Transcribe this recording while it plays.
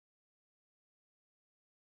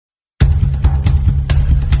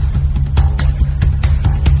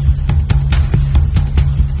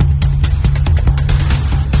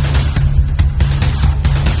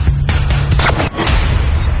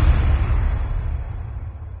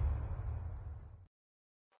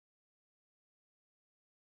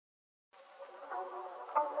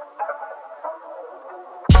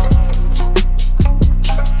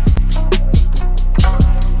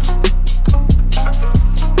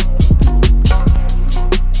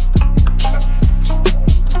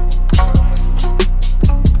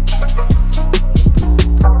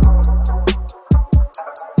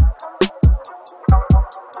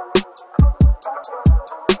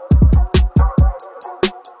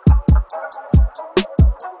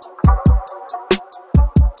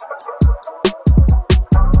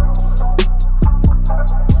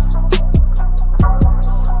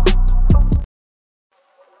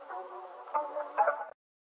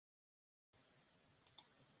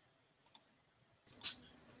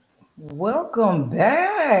Welcome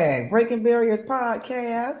back, Breaking Barriers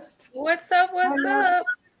podcast. What's up? What's up?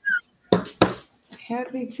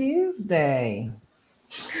 Happy Tuesday.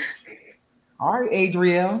 All right,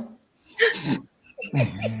 Adriel,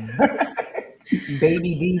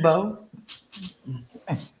 baby Debo.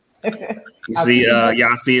 You I see, see.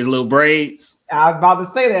 y'all see his little braids. I was about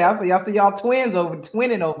to say that. I see y'all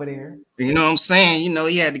twinning over there. You know what I'm saying?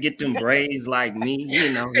 He had to get them braids like me.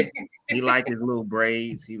 He like his little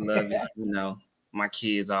braids. He love it. My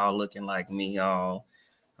kids all looking like me. All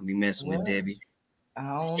I'll be messing with Well, Debbie. I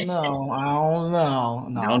don't know. I don't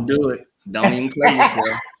know. Don't No, do it. Don't even play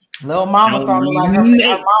yourself. little mama Don't starting to like her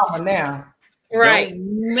make mama now. Right.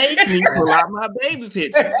 don't make me pull out my baby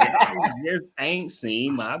pictures. Y'all just ain't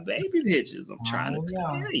seen my baby pictures. I'm trying to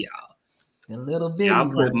tell Yeah, y'all. the little bitty Y'all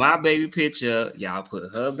put one. my baby picture up. Y'all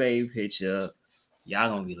put her baby picture up. Y'all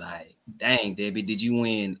gonna be like, dang, Debbie, did you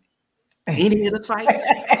win any of the fights?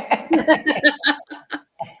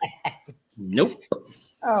 Nope.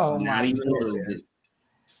 Oh Not my even a little goodness. bit.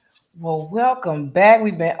 Well, welcome back.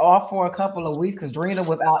 We've been off for a couple of weeks because Drina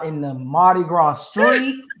was out in the Mardi Gras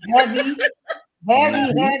streets. Heavy,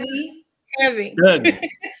 heavy, Mhm. heavy. Heavy. Hugging.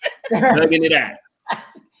 Hugging it out.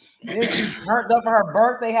 Then she turned up for her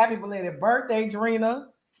birthday. Happy belated birthday, Drina.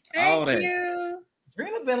 All Thank that. you.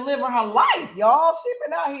 Drina been living her life, y'all. She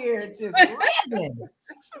been out here just living.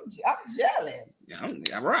 I'm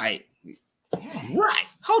jealous. All right. Dang. Right.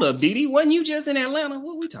 Hold up, Didi. Wasn't you just in Atlanta?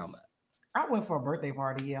 What we talking about? I went for a birthday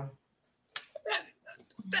party, yeah.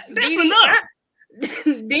 That's Didi, enough.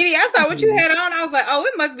 Didi, I saw what you had on. I was like, oh,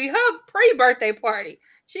 it must be her pre-birthday party.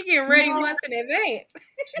 She getting ready No, months in advance.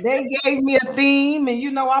 they gave me a theme,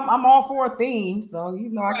 and I'm all for a theme, so I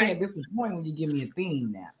Right. can't disappoint when you give me a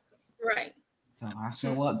theme now. Right. So I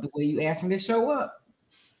show up the way you asked me to show up.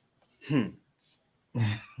 Hmm.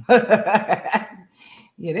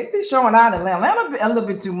 Yeah, they be showing out in Atlanta. Atlanta a little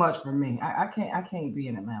bit too much for me. I can't be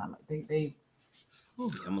in Atlanta. Like they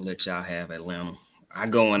whew. Yeah, I'm gonna let y'all have Atlanta. I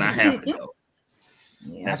go when I have to go.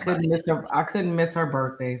 Yeah, I That's about couldn't it. miss her. I couldn't miss her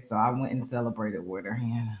birthday, so I went and celebrated with her.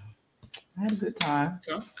 And I had a good time.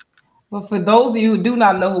 Okay. But for those of you who do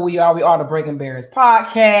not know who we are the Breaking Bears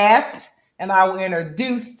podcast, and I will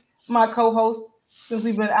introduce my co-host since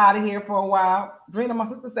we've been out of here for a while. Drina, my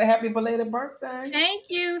sister, say happy belated birthday. Thank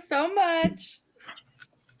you so much.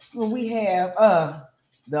 Well, we have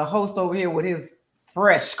the host over here with his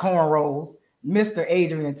fresh cornrows, Mr.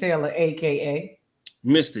 Adrian Taylor, aka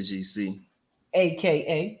Mr. GC.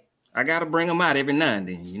 aka. I gotta bring them out every now and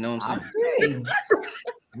then. You know what I I'm saying? see.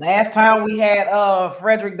 Last time we had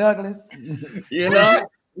Frederick Douglass. You know?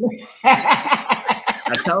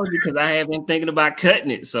 I told you because I had been thinking about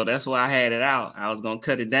cutting it, so that's why I had it out. I was gonna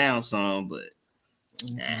cut it down some, but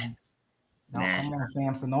nah, No, nah. come on,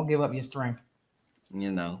 Samson. Don't give up your strength.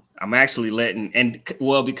 I'm actually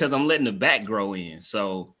because I'm letting the back grow in,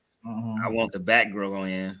 so I Mhm. want the back grow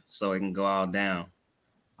in so it can go all down,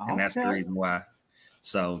 and that's the Okay. reason why.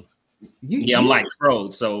 So You yeah, I'm you like fro,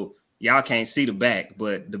 so y'all can't see the back,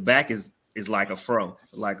 but the back is like a fro,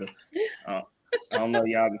 like a. Uh, I don't know,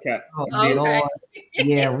 y'all can oh see it. Okay. Lord.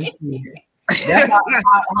 Yeah, we see it. That's how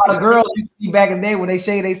the girls used to be back in the day when they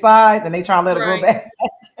shave their sides and they try to let it grow Right. back.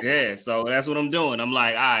 Yeah, so that's what I'm doing. I'm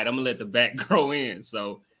like, all right, I'm gonna let the back grow in.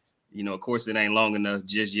 So, of course, it ain't long enough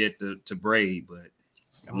just yet to braid, but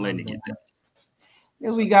I'm letting it get there. Then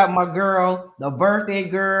So, we got my girl, the birthday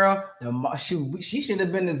girl. She should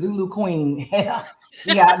have been the Zulu queen.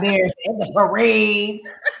 She out there in the parades.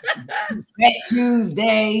 Fat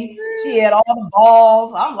Tuesday. She had all the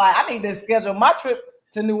balls. I'm like, I need to schedule my trip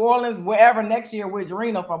to New Orleans, wherever next year with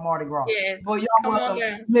Drina for Mardi Gras. Yes. Well, y'all Come on welcome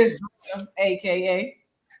down. Miss Drina, aka,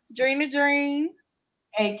 Dream a dream.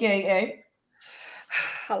 aka.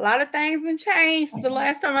 A lot of things have changed the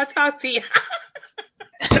last time I talked to you.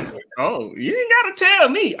 oh, you ain't gotta tell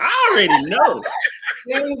me. I already know.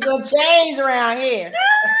 Things will change around here.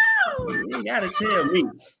 You ain't gotta tell me.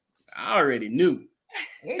 I already knew.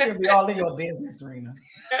 It should be all in your business, Drina.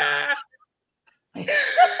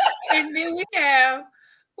 And then we have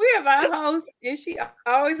our host, and she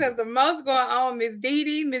always has the most going on, Miss Dee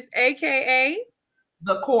Dee, Miss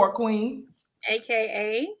The core queen.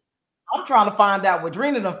 AKA. I'm trying to find out what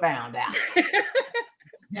Drina done found out.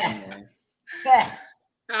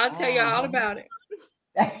 I'll tell you all about it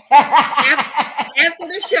I after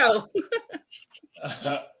the show.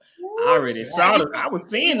 I already saw it. I was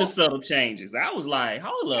seeing the subtle changes. I was like,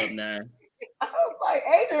 hold up now. I was like,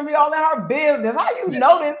 Adrian be all in her business. How you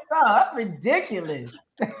know this stuff? That's ridiculous.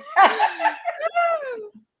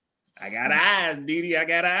 I got eyes, Didi. I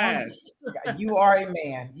got eyes. You are a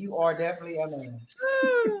man. You are definitely a man.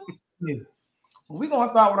 We're gonna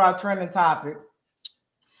start with our trending topics.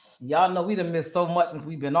 Y'all know we done missed so much since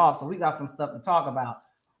we've been off, so we got some stuff to talk about.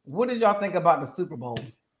 What did y'all think about the Super Bowl?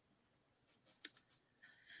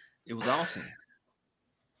 It was awesome.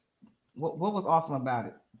 What was awesome about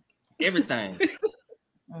it? Everything.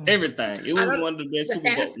 Everything. It was one of the best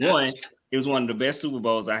Super Bowls. One, it was one of the best Super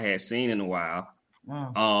Bowls I had seen in a while.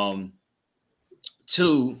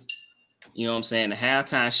 Two, you know what I'm saying? The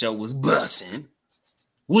halftime show was bussing.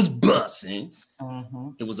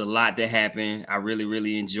 It was a lot that happened. I really,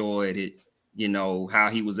 really enjoyed it. You know, how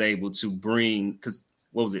he was able to bring, because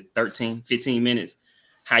what was it, 13, 15 minutes?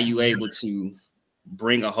 How you able to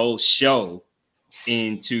bring a whole show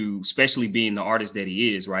into, especially being the artist that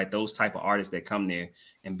he is, right? Those type of artists that come there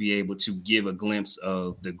and be able to give a glimpse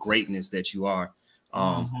of the greatness that you are.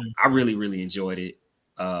 I really, really enjoyed it.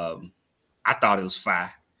 I thought it was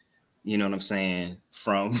fire. You know what I'm saying?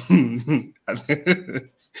 From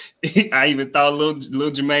I even thought little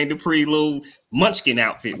Jermaine Dupri, little Munchkin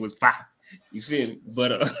outfit was fire. You feel me?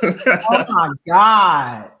 But oh my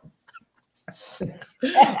God.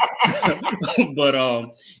 But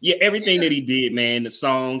yeah, everything that he did, man, the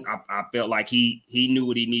songs, I felt like he knew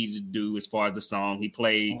what he needed to do as far as the song he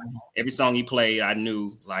played. Every song he played, I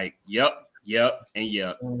knew like, yep, and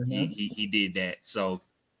yep. He did that. So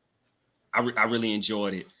I really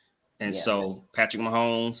enjoyed it. And so Patrick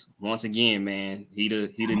Mahomes, once again, man, he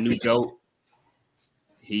the new GOAT.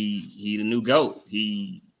 He the new GOAT.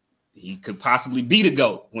 He could possibly be the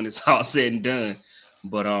GOAT when it's all said and done.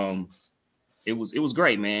 But it was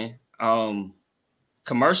great, man.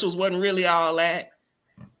 Commercials wasn't really all that.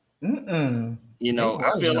 You know,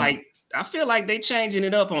 I feel like they changing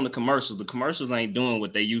it up on the commercials. The commercials ain't doing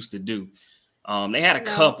what they used to do. They had a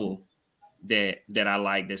couple that I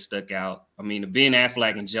like that stuck out. I mean, the Ben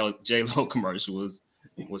Affleck and J-Lo commercial was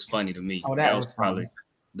funny to me. That was probably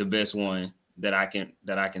the best one that I can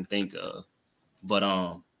think of. But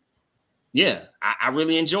yeah, I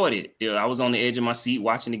really enjoyed it. I was on the edge of my seat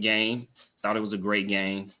watching the game. Thought it was a great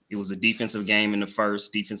game. It was a defensive game in the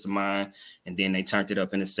first, defensive mind, and then they turned it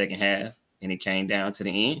up in the second half, and it came down to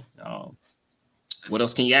the end. What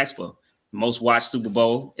else can you ask for? Most watched Super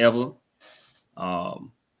Bowl ever.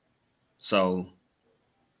 So,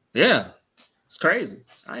 yeah, it's crazy.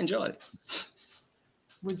 I enjoyed it.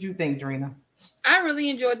 What do you think, Drina? I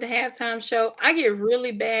really enjoyed the halftime show. I get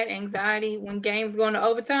really bad anxiety when games go into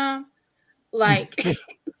overtime. Like, it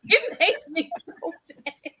makes me so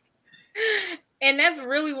bad. And that's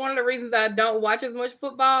really one of the reasons I don't watch as much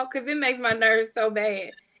football, because it makes my nerves so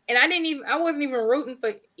bad. And I wasn't even rooting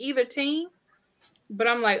for either team, but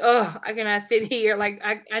I'm like, oh, I cannot sit here. Like,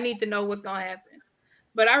 I need to know what's going to happen.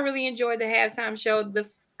 But I really enjoyed the halftime show. The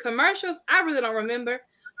commercials, I really don't remember,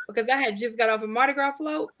 because I had just got off a Mardi Gras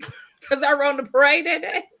float because I rode the parade that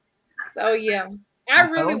day. So, yeah, I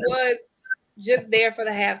really was just there for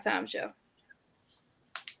the halftime show.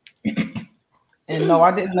 And no,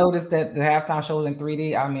 I didn't notice that the halftime show was in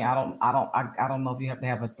 3D. I mean, I don't know if you have to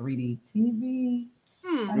have a 3D TV.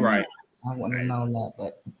 Right. I wouldn't have known that,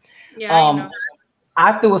 but yeah,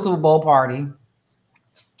 I threw a Super Bowl party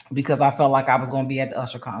because I felt like I was going to be at the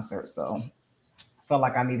Usher concert, so I felt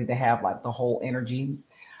like I needed to have like the whole energy.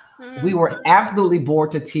 We were absolutely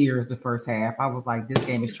bored to tears the first half. I was like, this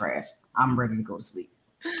game is trash. I'm ready to go to sleep.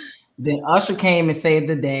 Then Usher came and saved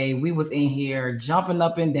the day. We was in here jumping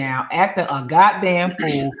up and down, acting a goddamn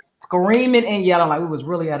fool, screaming and yelling like we was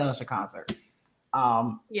really at an Usher concert.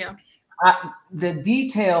 The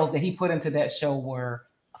details that he put into that show were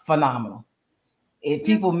phenomenal. If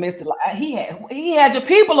people missed it, like he had your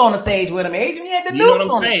people on the stage with him, Adrian. He had the nukes on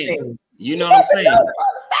the stage. You know what I'm saying?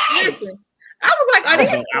 Listen, I was like, I was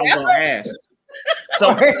gonna ask.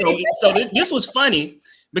 So this was funny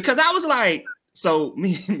because I was like, so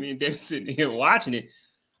me and David sitting here watching it.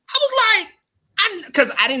 I was like,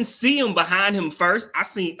 because I didn't see him behind him first. I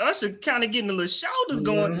seen Usher kind of getting the little shoulders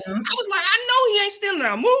going. I was like, I know he ain't stealing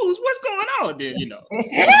our moves. What's going on? Then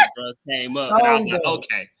came up, and I was like,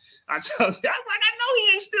 okay. I was like, I know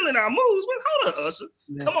he ain't stealing our moves. Hold on, Usher.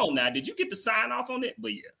 Come on now. Did you get the sign off on it?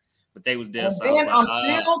 But yeah, but they was there. And then I'm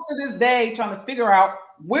still to this day trying to figure out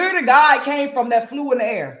where the guy came from that flew in the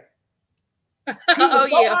air. In the air. I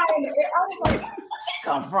was like, where did he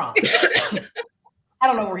come from? I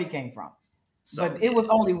don't know where he came from. But it was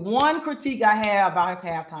only one critique I had about his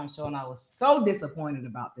halftime show, and I was so disappointed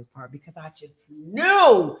about this part because I just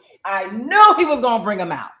knew he was going to bring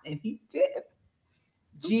him out, and he did.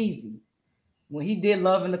 Jeezy, when he did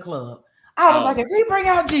Love in the Club, I was like, if he bring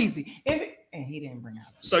out Jeezy, and he didn't bring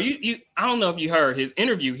out Jeezy. So you I don't know if you heard his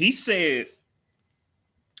interview. He said,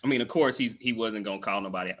 I mean, of course he wasn't gonna call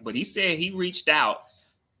nobody out, but he said he reached out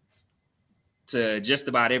to just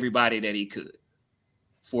about everybody that he could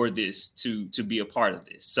for this to be a part of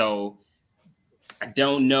this. So I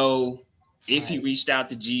don't know if he reached out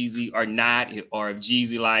to Jeezy or not, or if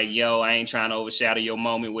Jeezy like, yo, I ain't trying to overshadow your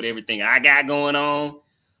moment with everything I got going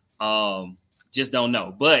on. Just don't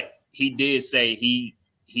know. But he did say he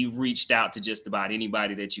reached out to just about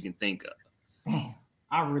anybody that you can think of. Damn,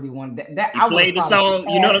 I really wanted that. He played the song.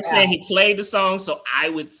 You know what I'm saying? He played the song, so I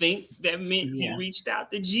would think that meant he reached out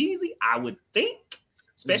to Jeezy. I would think,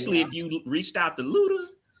 especially if you reached out to Luda,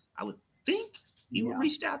 I would think you would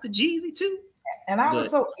reached out to Jeezy too. And I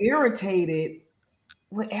was so irritated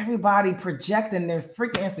with everybody projecting their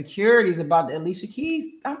freaking insecurities about the Alicia Keys.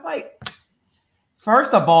 I'm like,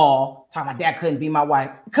 first of all, talking about that couldn't be my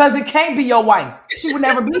wife, because it can't be your wife. She would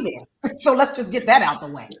never be there. So let's just get that out the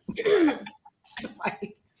way.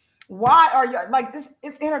 Like, why are you like this?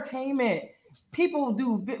 It's entertainment. People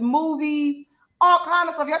do movies, all kind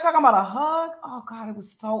of stuff. Y'all talking about a hug? Oh God, it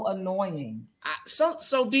was so annoying.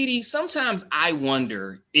 So Didi, sometimes I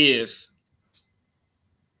wonder if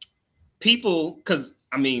people, because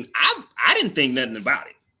I mean, I didn't think nothing about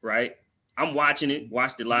it, right? I'm watching it,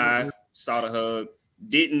 watched it live, saw the hug,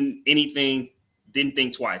 didn't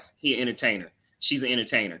think twice. He an entertainer. She's an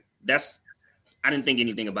entertainer. I didn't think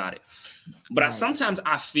anything about it. But sometimes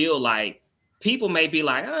I feel like people may be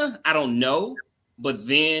like, I don't know. But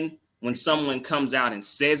then when someone comes out and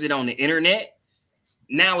says it on the internet,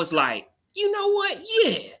 now it's like, you know what?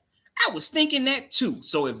 Yeah, I was thinking that too.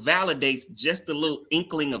 So it validates just a little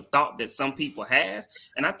inkling of thought that some people has.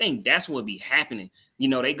 And I think that's what be happening. You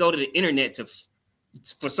know, they go to the internet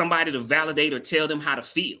for somebody to validate or tell them how to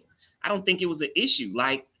feel. I don't think it was an issue.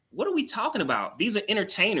 Like, what are we talking about? These are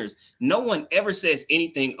entertainers. No one ever says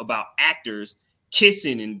anything about actors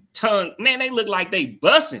kissing and tongue. Man, they look like they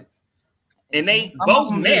bussing. And they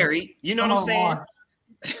both married. You know what I'm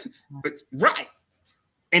saying? Right.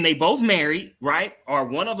 And they both married, right? Or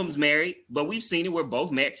one of them's married, but we've seen it. We're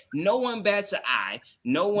both married. No one bats an eye.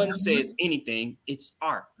 No one says anything. It's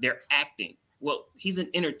art. They're acting. Well, he's an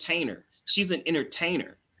entertainer. She's an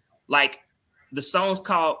entertainer. Like, the song's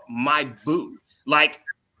called My Boo. Like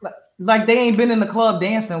they ain't been in the club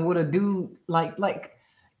dancing with a dude. Like,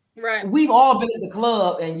 right. We've all been at the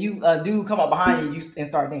club and a dude come up behind you and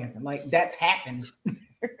start dancing. Like, that's happened.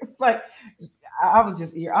 It's like, I'm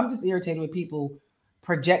just irritated with people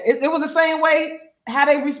project. It was the same way how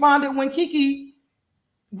they responded when Keke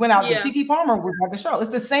went out there. Keke Palmer was at the show. It's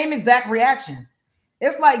the same exact reaction.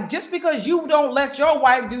 It's like, just because you don't let your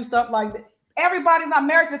wife do stuff like that, everybody's not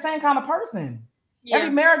married to the same kind of person. Yeah.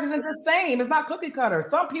 Every marriage isn't the same. It's not cookie cutter.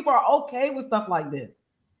 Some people are okay with stuff like this.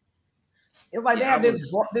 It's like they have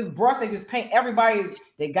this brush. They just paint everybody.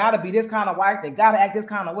 They got to be this kind of wife. They got to act this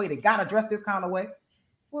kind of way. They got to dress this kind of way.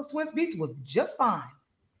 Well, Swizz Beatz was just fine.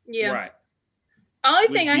 Yeah. Right.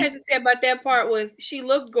 Only thing I had to say about that part was she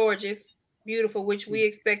looked gorgeous, beautiful, which we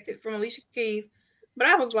expected from Alicia Keys. But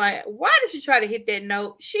I was like, why did she try to hit that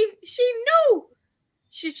note? She knew.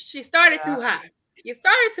 She started too high. You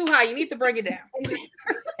started too high. You need to bring it down.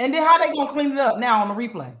 And then how they gonna clean it up now on the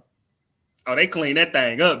replay? Oh, they cleaned that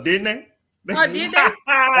thing up, didn't they? Oh, did they?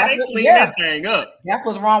 They cleaned that thing up. That's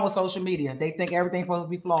what's wrong with social media. They think everything's supposed to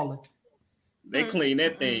be flawless. They cleaned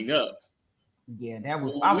that thing up. Yeah, that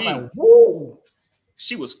was. I was like, whoa.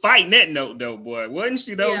 She was fighting that note though, boy, wasn't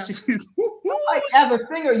she? Though she was. Like, as a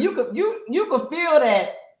singer, you could feel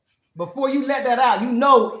that before you let that out. You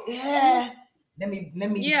know, yeah. Let me.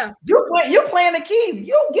 Yeah. You playing the keys.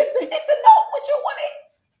 You get to hit the note. What you want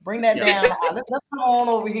it? Bring that down. Let's come on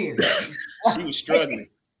over here. She was struggling.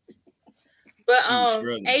 But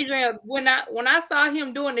Adrian, when I saw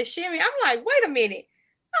him doing the shimmy, I'm like, wait a minute.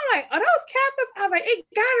 I'm like, are those Kappas? I was like, it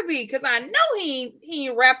gotta be, because I know he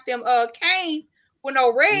ain't wrapped them canes with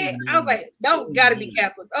no red. I was like, those gotta be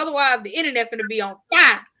Kappas. Otherwise, the internet finna be on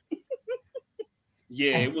fire.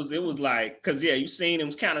 Yeah, it was like, because you seen him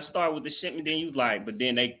kind of start with the shimmy, then you like, but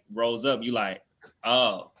then they rose up. You like,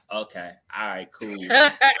 oh, okay, all right, cool.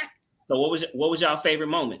 So what was y'all favorite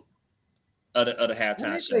moment of the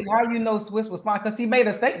halftime show? How you know Swizz was fine? Because he made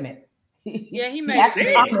a statement. Yeah, he made a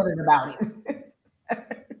statement about it.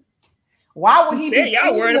 Why would he be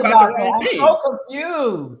y'all worried about the wrong thing? I'm so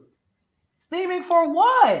confused. Steaming for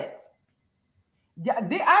what? Yeah,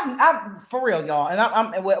 I'm for real, y'all. And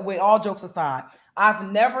I'm with all jokes aside,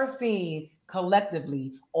 I've never seen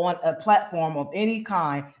collectively on a platform of any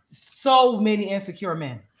kind so many insecure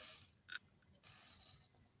men.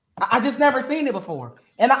 I just never seen it before.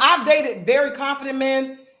 And I've dated very confident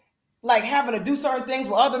men, like having to do certain things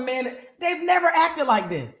with other men. They've never acted like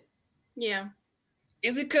this. Yeah.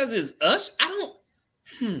 Is it because it's us? I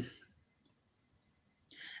don't.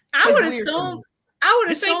 I would weird to assume. me. I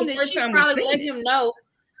would This ain't assume the that first she time we've probably seen let it. him know.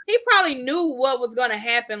 He probably knew what was gonna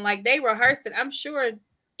happen. Like they rehearsed it. I'm sure,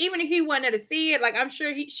 even if he wasn't there to see it, like I'm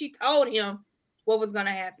sure she told him what was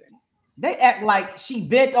gonna happen. They act like she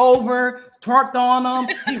bent over, twerked on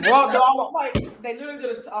him. He rubbed all up. Like they literally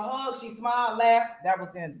did a hug. She smiled, laughed. That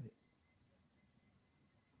was the end of it.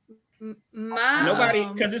 My Nobody,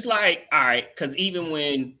 because it's like, all right, because even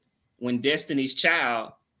when Destiny's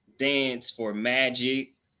Child danced for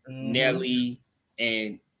Magic, Nelly,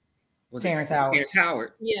 and was Terrence it Howard. Terrence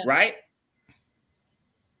Howard, Yeah. right?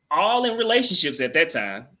 All in relationships at that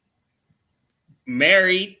time.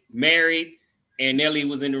 Married, and Nelly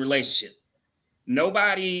was in a relationship.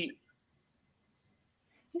 Nobody.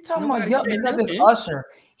 You talking Nobody about said because it's nothing. Usher.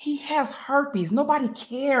 He has herpes. Nobody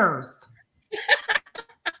cares.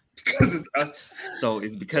 Because it's us. So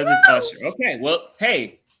it's because it's Usher. Okay, well,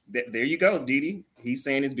 hey, there you go, Didi. He's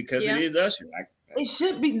saying it's because it is Usher. It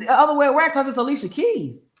should be the other way around because it's Alicia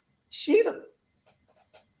Keys. She nobody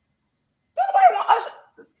want Usher.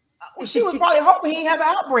 She was probably hoping he'd have an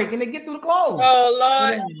outbreak and they get through the clothes. Oh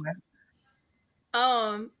Lord.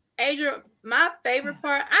 Anyway. Adrian, my favorite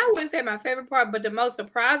part, I wouldn't say my favorite part, but the most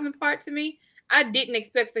surprising part to me, I didn't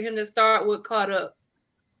expect for him to start with Caught Up.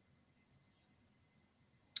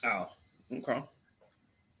 Oh, okay.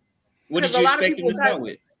 What did you expect him to start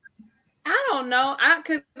with? I don't know.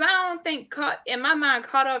 Because I don't think in my mind,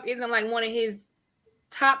 Caught Up isn't like one of his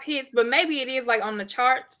top hits, but maybe it is like on the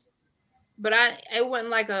charts. But it wasn't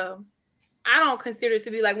like I don't consider it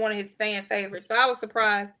to be like one of his fan favorites. So I was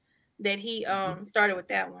surprised that he started with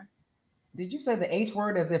that one. Did you say the H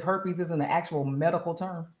word as if herpes isn't an actual medical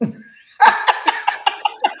term?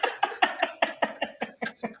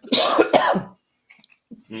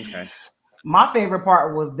 Okay. My favorite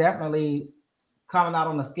part was definitely coming out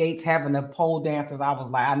on the skates, having the pole dancers. I was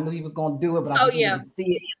like, I knew he was going to do it, but I just needed to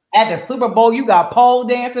see it. At the Super Bowl, you got pole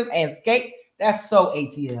dancers and skate. That's so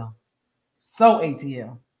ATL. So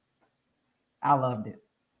ATL. I loved it.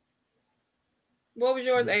 What was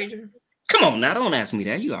yours, Adrian? Come on now, don't ask me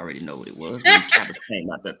that. You already know what it was. When Kappas came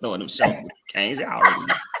out there throwing them shots with the Canes, you already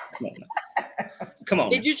know. Come on.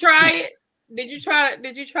 Did you try it? Did you try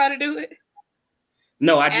to do it?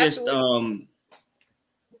 No, I just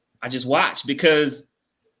watched because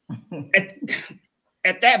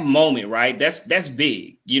at that moment, right? That's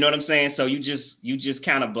big. You know what I'm saying? So you just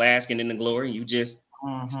kind of basking in the glory. You just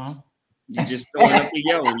you just throwing up the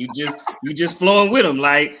yo, and you just flowing with them.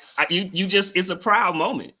 Like it's a proud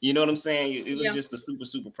moment. You know what I'm saying? It was just a super,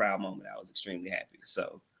 super proud moment. I was extremely happy.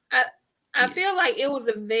 So I feel like it was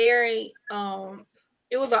a very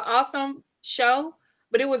it was an awesome show,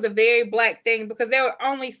 but it was a very Black thing because there were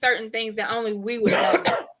only certain things that only we would know.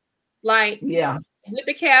 Like with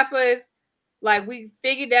the Kappas, like we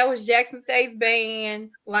figured that was Jackson State's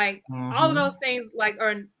band. Like all of those things like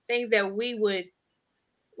are things that we would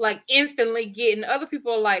like instantly get, and other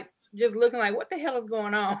people are like just looking like, what the hell is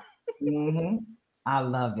going on? I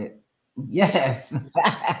love it. Yes.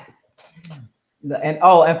 And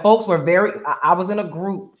folks were I was in a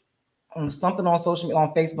group something on social media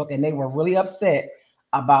on Facebook, and they were really upset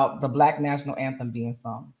about the Black National Anthem being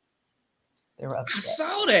sung. They were upset. I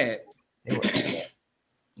saw that. They were upset.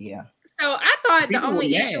 Yeah. So I thought the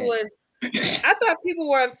only issue was I thought people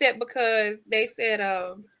were upset because they said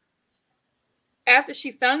after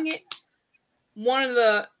she sung it, one of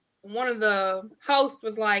the hosts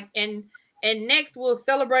was like, and next we'll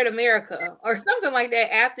celebrate America or something like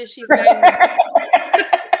that after she sang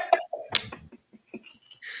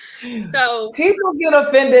it. So people get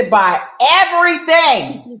offended by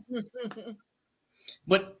everything.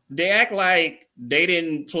 But they act like they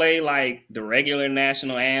didn't play like the regular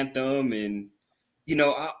national anthem, and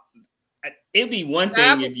it'd be one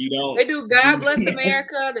thing if you don't. They do God Bless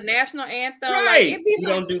America, the national anthem. Right.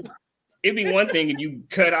 It'd be one thing if you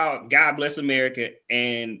cut out God Bless America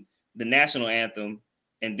and the national anthem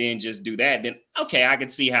and then just do that. Then okay, I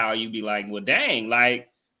could see how you'd be like, well, dang, like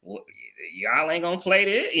y'all ain't gonna play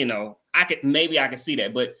that. I could see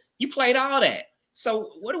that, but you played all that.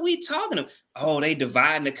 So what are we talking about? Oh, they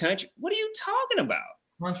dividing the country. What are you talking about?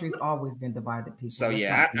 Country's always been divided, people. So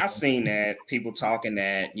yeah, I seen that. People talking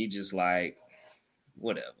that. You just like,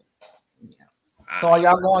 whatever. Yeah. So are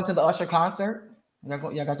y'all going to the Usher concert? Y'all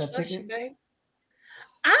got your tickets?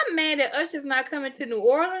 I'm mad that Usher's not coming to New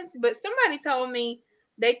Orleans, but somebody told me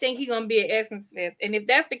they think he's gonna be at Essence Fest. And if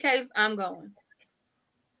that's the case, I'm going.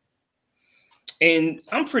 And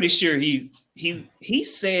I'm pretty sure he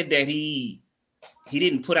said that he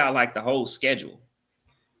didn't put out like the whole schedule.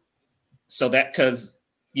 So that because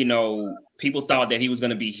people thought that he was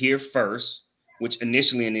going to be here first, which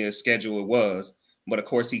initially in the schedule it was, But of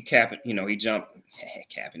course, he capping. He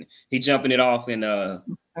capping it. He jumping it off in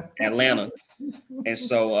Atlanta, and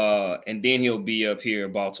so and then he'll be up here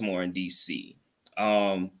in Baltimore and DC.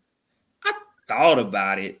 I thought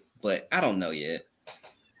about it, but I don't know yet.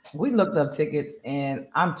 We looked up tickets, and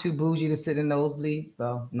I'm too bougie to sit in nosebleeds,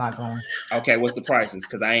 so not going. Okay, what's the prices?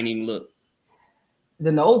 Because I ain't even looked.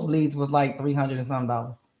 The nosebleeds was like $300 and some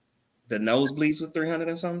dollars. The nosebleeds was $300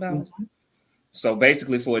 and some dollars. Mm-hmm. So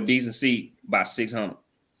basically, for a decent seat, about $600.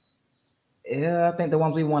 Yeah, I think the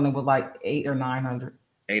ones we wanted was like $800 or $900.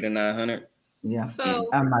 $800 or $900. Yeah, so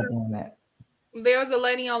I'm not doing that. There was a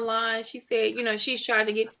lady online. She said, she's trying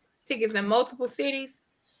to get tickets in multiple cities,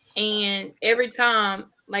 and every time,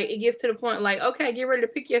 like, it gets to the point, like, okay, get ready to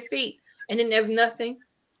pick your seat, and then there's nothing.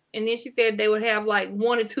 And then she said they would have like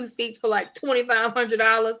 1 or 2 seats for like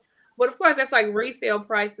 $2,500, but of course that's like resale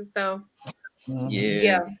prices. So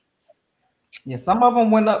yeah. Some of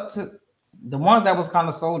them went up to the ones that was kind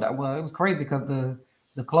of sold out. Well, it was crazy because the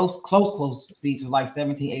close seats was like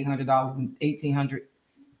 $1,700, $800 and $1,800,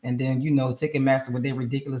 and then Ticketmaster with their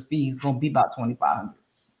ridiculous fees gonna be about $2,500.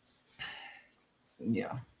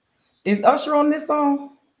 Yeah, is Usher on this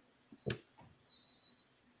song?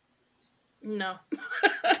 No.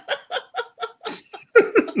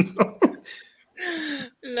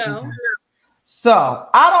 No. So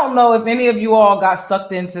I don't know if any of you all got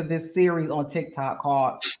sucked into this series on TikTok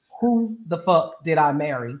called "Who the Fuck Did I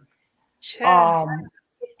Marry?" I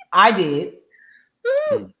did,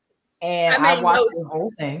 and I watched the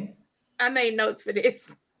whole thing. I made notes for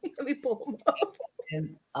this. Let me pull them up.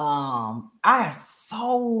 And y'all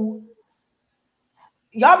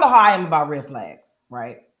know how I am about red flags,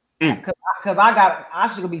 right? Because I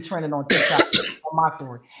should be trending on TikTok on my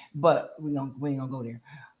story, but we ain't gonna go there.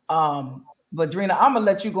 But Drina, I'm gonna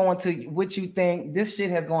let you go into what you think. This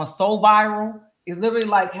shit has gone so viral. It's literally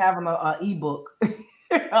like having an ebook,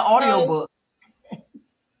 an audio book.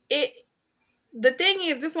 The thing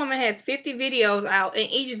is, this woman has 50 videos out, and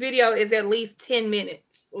each video is at least 10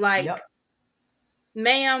 minutes. Like,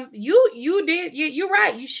 ma'am, you're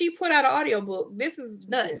right. She put out an audio book. This is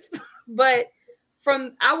nuts. But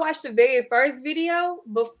I watched the very first video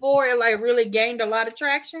before it like really gained a lot of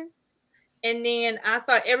traction. And then I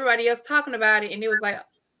saw everybody else talking about it, and it was like,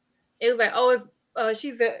 oh,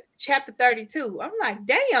 she's at chapter 32. I'm like,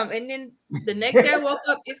 damn. And then the next day I woke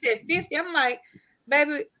up, it said 50. I'm like,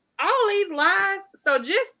 baby, all these lies. So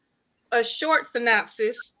just a short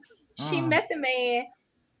synopsis. She met the man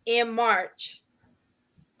in March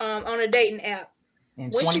on a dating app. When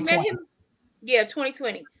she met him,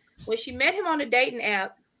 2020. When she met him on the dating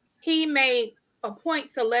app, he made a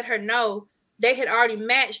point to let her know they had already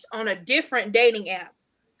matched on a different dating app.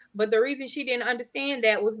 But the reason she didn't understand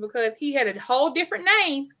that was because he had a whole different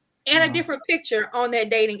name and a different picture on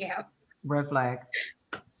that dating app. Red flag.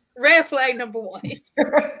 Red flag number 1.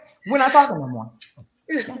 We're not talking no more.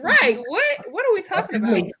 Right. What are we talking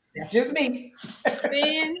about? That's just me.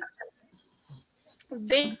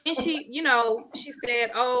 Then she, she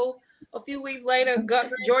said, oh, a few weeks later,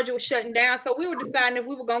 Georgia was shutting down. So we were deciding if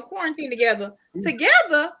we were going to quarantine together.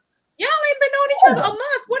 Together? Y'all ain't been knowing each other a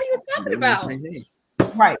month. What are you talking about?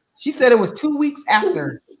 Right. She said it was 2 weeks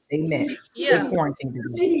after they met. Yeah. They quarantined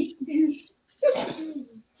together.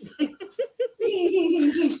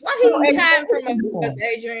 Why he hiding from us,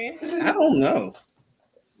 Adrian? I don't know.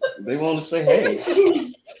 They want to say hey.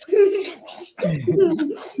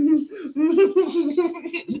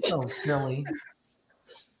 So silly.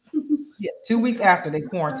 Yeah, 2 weeks after they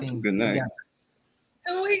quarantined. Good night.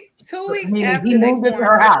 Together. 2 weeks Meaning after he moved into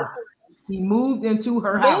her house. He moved into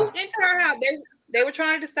her house. They were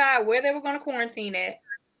trying to decide where they were going to quarantine at.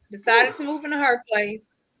 Decided to move into her place.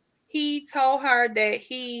 He told her that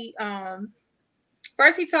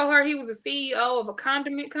first he told her he was the CEO of a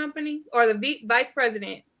condiment company, or the vice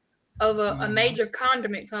president of a major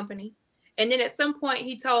condiment company. And then at some point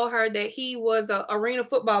he told her that he was an arena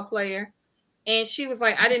football player. And she was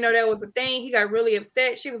like, I didn't know that was a thing. He got really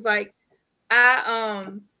upset. She was like,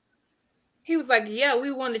 he was like, yeah,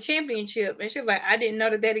 we won the championship. And she was like, I didn't know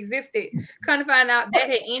that existed. Kind of find out that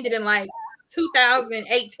had ended in like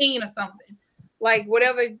 2018 or something. Like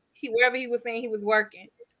wherever he was saying he was working.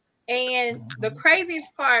 And the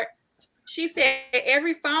craziest part, she said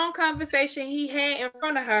every phone conversation he had in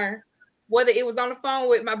front of her, whether it was on the phone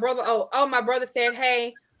with my brother, my brother said,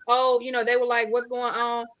 hey, they were like, what's going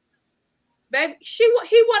on? Baby, he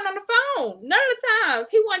wasn't on the phone. None of the times.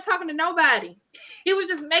 He wasn't talking to nobody. He was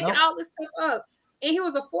just making all this stuff up. And he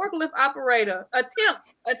was a forklift operator, a temp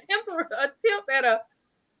at a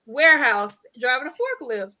warehouse driving a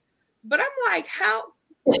forklift. But I'm like, how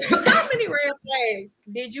How many red flags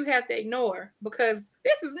did you have to ignore? Because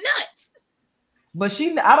this is nuts. But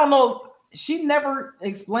I don't know, she never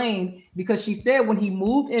explained because she said when he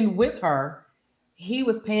moved in with her, he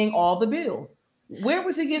was paying all the bills. Where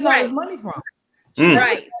was he getting all his money from?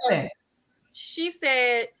 Right. So she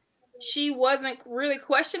said she wasn't really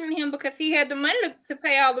questioning him because he had the money to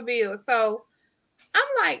pay all the bills. So I'm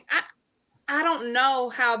like, I don't know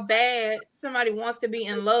how bad somebody wants to be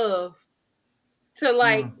in love to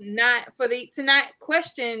like to not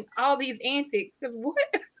question all these antics. Because what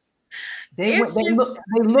they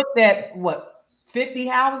looked at what 50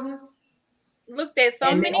 houses, looked at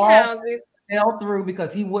so many houses, fell through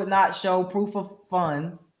because he would not show proof of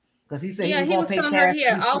funds because he said he was going to pay cash. He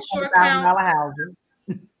had offshore accounts. Houses.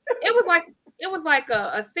 It was like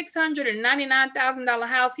a $699,000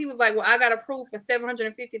 house. He was like, well, I got approved for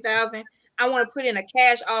 $750,000. I want to put in a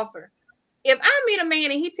cash offer. If I meet a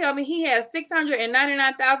man and he tell me he has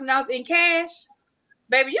 $699,000 in cash,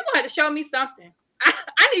 baby, you're gonna have to show me something. I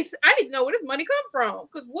need to know where this money come from.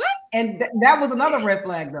 Cause what? And that was another red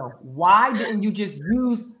flag though. Why didn't you just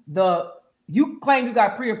use you claim you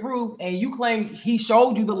got pre-approved and you claim he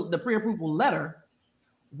showed you the pre-approval letter?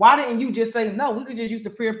 Why didn't you just say no? We could just use the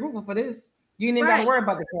pre-approval for this. You ain't even got to worry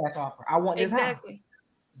about the cash offer. I want this house.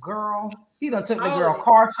 Girl, he done took the girl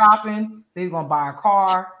car shopping. Said he's gonna buy a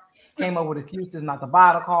car. Came up with excuses not to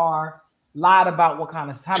buy the car. Lied about how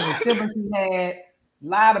many siblings he had.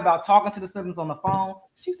 Lied about talking to the siblings on the phone.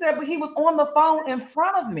 She said, but he was on the phone in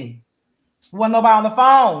front of me. Wasn't nobody on the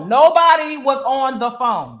phone. Nobody was on the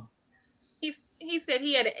phone. He said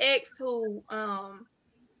he had an ex who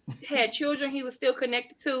had children he was still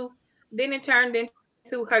connected to. Then it turned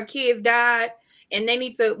into her kids died, and we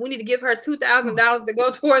need to give her $2,000 to go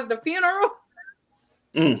towards the funeral.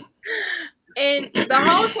 And the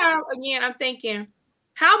whole time, again, I'm thinking,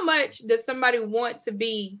 how much does somebody want to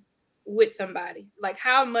be with somebody? Like,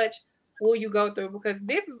 how much will you go through? Because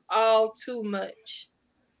this is all too much.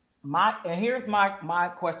 Here's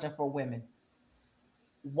my question for women.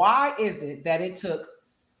 Why is it that it took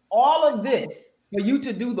all of this for you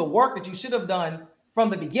to do the work that you should have done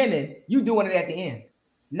from the beginning? You doing it at the end.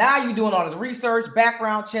 Now you're doing all this research,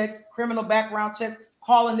 background checks, criminal background checks,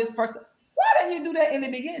 calling this person. Why didn't you do that in the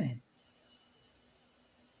beginning?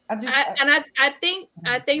 I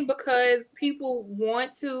think because people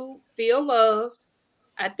want to feel loved.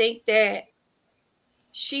 I think that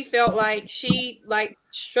she felt like she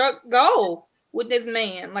struck gold with this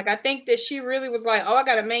man. Like, I think that she really was like, oh, I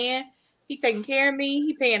got a man. He taking care of me.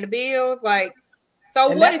 He paying the bills. Like, so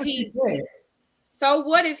what if he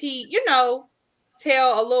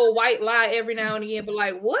tell a little white lie every now and again, but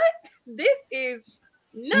like, what? This is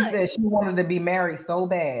nuts. She said she wanted to be married so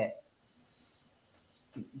bad.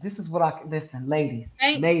 This is what listen, ladies.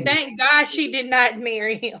 Thank God she did not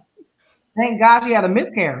marry him. Thank God she had a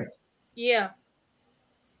miscarriage. Yeah.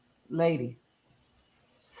 Ladies,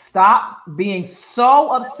 stop being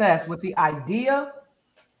so obsessed with the idea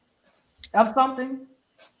of something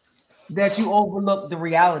that you overlook the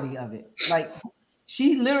reality of it. Like,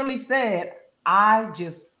 she literally said, I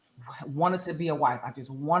just wanted to be a wife. I just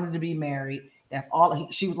wanted to be married. That's all.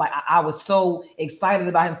 She was like, I was so excited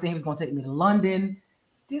about him saying he was going to take me to London.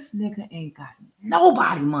 This nigga ain't got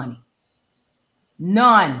nobody money.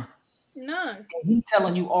 None. And he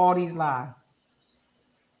telling you all these lies.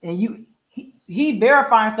 And he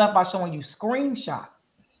verifying stuff by showing you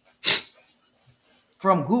screenshots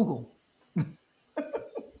from Google.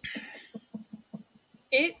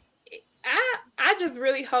 I just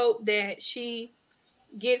really hope that she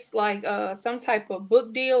gets like some type of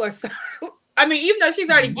book deal or something. I mean, even though she's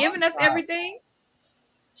already given us everything,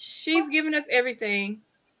 she's given us everything.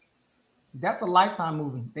 That's a Lifetime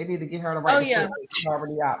movie. They need to get her to write the script. It's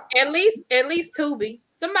already out. At least Tubi.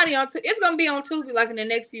 Somebody on Tubi. It's gonna be on Tubi like in the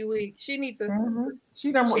next few weeks. She needs to. Mm-hmm.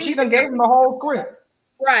 She done gave him the whole script.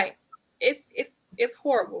 Right. It's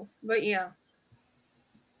horrible, but yeah.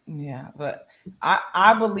 Yeah, but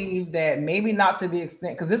I believe that maybe not to the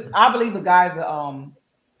extent, because I believe the guy's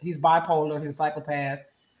he's bipolar, he's a psychopath.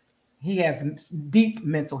 He has deep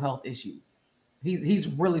mental health issues. He's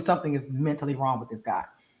really, something is mentally wrong with this guy.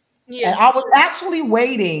 Yeah. And I was actually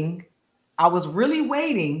waiting. I was really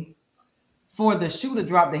waiting for the shoe to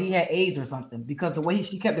drop that he had AIDS or something, because the way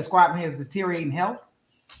she kept describing his deteriorating health.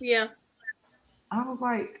 Yeah. I was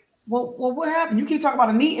like, well, what happened? You keep talking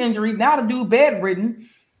about a knee injury. Now the dude bedridden.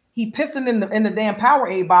 He pissing in the damn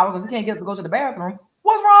Powerade bottle because he can't get to go to the bathroom.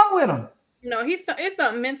 What's wrong with him? No, it's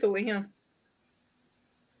something mental with him.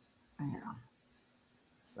 Yeah.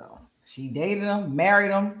 So she dated him,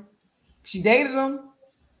 married him. She dated him,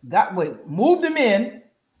 moved him in,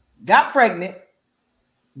 got pregnant,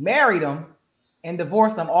 married him, and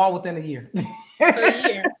divorced him all within a year. A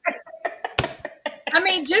year. I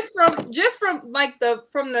mean, just from like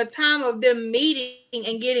from the time of them meeting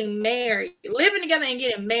and getting married, living together and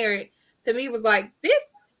getting married, to me was like, this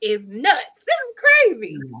is nuts. This is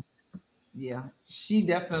crazy. Yeah, she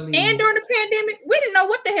definitely. And during the pandemic, we didn't know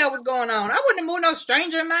what the hell was going on. I wouldn't have moved no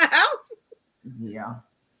stranger in my house. Yeah.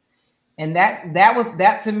 And that was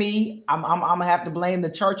that to me. I'm gonna have to blame the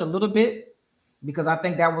church a little bit, because I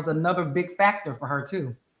think that was another big factor for her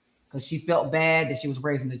too. Because she felt bad that she was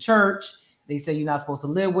raised in the church. They said you're not supposed to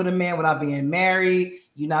live with a man without being married.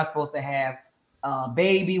 You're not supposed to have a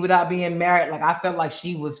baby without being married. Like, I felt like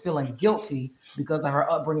she was feeling guilty because of her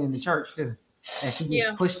upbringing in the church too. And she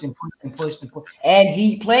was pushed and pushed and pushed and pushed. And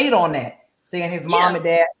he played on that, saying his mom and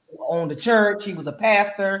dad owned the church. He was a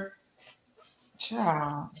pastor.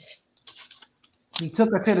 Child. He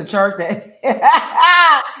took her to the church.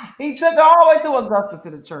 He took her all the way to Augusta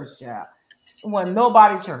to the church, child. It wasn't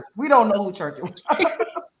nobody church. We don't know who church it was.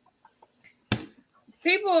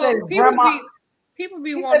 People be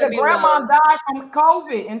wanting to be grandma died from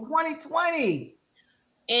COVID in 2020.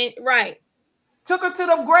 And right. Took her to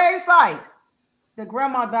the grave site. The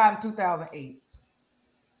grandma died in 2008.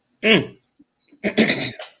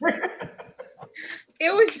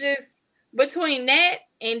 It was just between that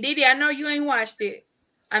and Diddy. I know you ain't watched it.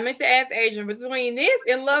 I meant to ask Adrian, between this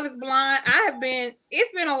and Love is Blind,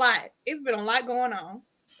 it's been a lot. It's been a lot going on.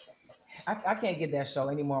 I can't get that show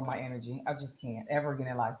any more of my energy. I just can't ever again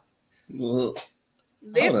in life. Well,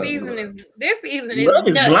 this season is Love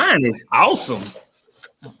is Blind is awesome.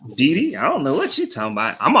 Didi, I don't know what you're talking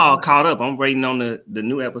about. I'm all caught up. I'm waiting on the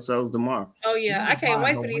new episodes tomorrow. Oh yeah, I can't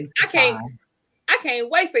wait for these. I can't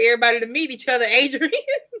wait for everybody to meet each other, Adrian.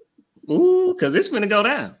 Ooh, because it's gonna go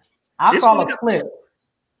down. I saw a clip.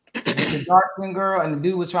 The dark skin girl and the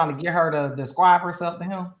dude was trying to get her to describe herself to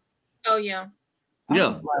him. Oh yeah. I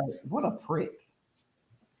was like, what a prick.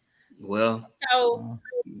 Well, so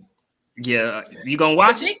yeah, you gonna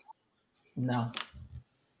watch it? No.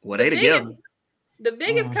 Well, they together. The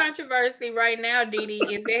biggest controversy right now, Didi,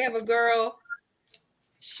 is they have a girl.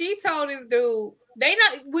 She told this dude,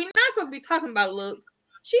 we're not supposed to be talking about looks.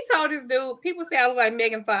 She told this dude, people say I look like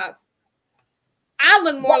Megan Fox. I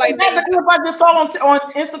look more like Megan Fox. I just saw on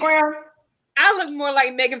Instagram. I look more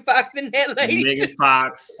like Megan Fox than that lady. Megan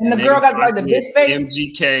Fox. And the girl got like the big face.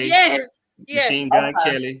 MGK. Yes. Machine Gun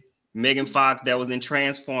Kelly. Megan Fox that was in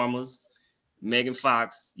Transformers. Megan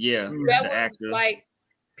Fox. Yeah. That the actor. Like,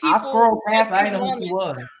 I scrolled past. I didn't know who she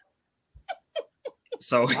was.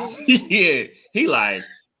 So yeah, he like.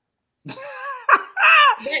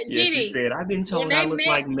 She said, "I've been told I look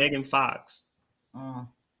like Megan Fox."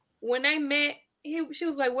 When they met, she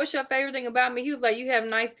was like, "What's your favorite thing about me?" He was like, "You have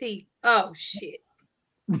nice teeth." Oh shit!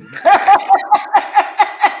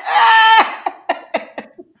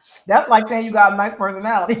 That's like saying you got a nice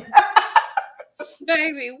personality.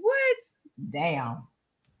 Baby, what? Damn.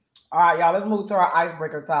 All right, y'all, let's move to our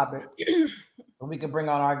icebreaker topic so we can bring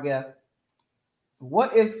on our guests.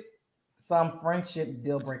 What is some friendship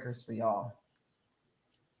deal breakers for y'all?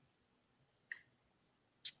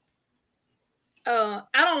 I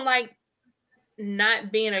don't like not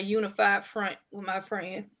being a unified front with my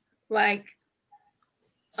friends. Like,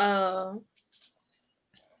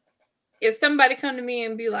 if somebody come to me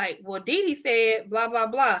and be like, well, Didi said blah, blah,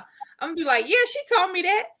 blah, I'm gonna be like, yeah, she told me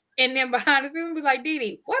that. And then behind the scenes, be like,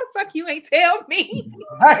 Didi, why the fuck you ain't tell me?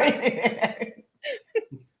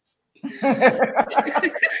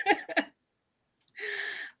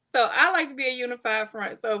 So I like to be a unified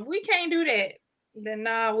front. So if we can't do that, then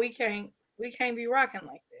nah, we can't be rocking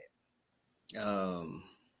like that.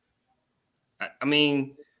 I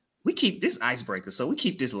mean, we keep this icebreaker, so we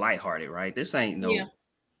keep this lighthearted, right? This ain't no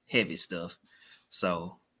heavy stuff.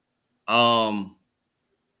 So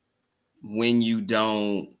when you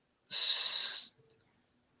don't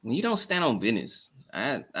stand on business,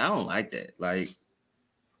 I don't like that. Like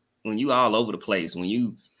when you all over the place, when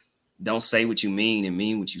you don't say what you mean and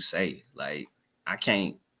mean what you say, like I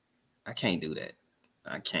can't do that.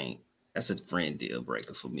 I can't. That's a friend deal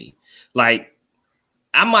breaker for me. Like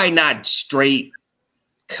I might not straight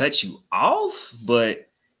cut you off, but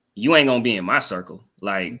you ain't gonna be in my circle.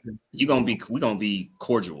 Like we're gonna be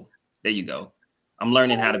cordial. There you go. I'm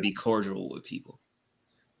learning how to be cordial with people.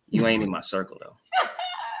 You ain't in my circle though.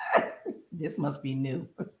 This must be new.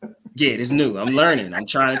 Yeah, it's new. I'm learning. I'm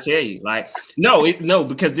trying to tell you. Like, no,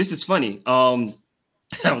 because this is funny. I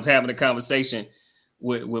was having a conversation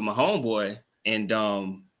with my homeboy,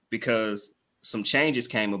 and because some changes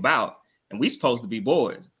came about, and we supposed to be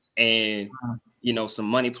boys, and some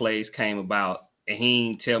money plays came about, and he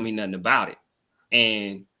didn't tell me nothing about it.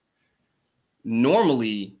 And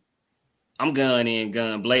normally I'm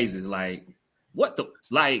gun blazes. Like, what the,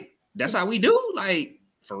 like, that's how we do? Like,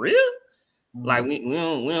 for real? Like, we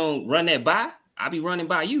don't run that by. I be running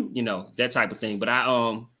by you, you know, that type of thing. But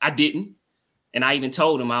I didn't. And I even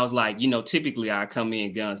told him, I was like, you know, typically I come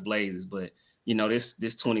in guns blazes, but you know, this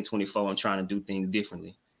 2024, I'm trying to do things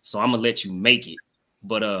differently. So I'm gonna let you make it.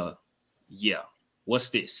 But yeah, what's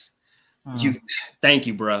this? You thank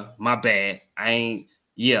you, bro. My bad.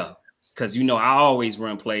 Because you know, I always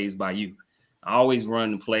run plays by you. I always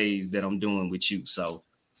run the plays that I'm doing with you. So,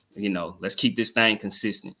 you know, let's keep this thing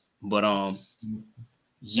consistent. But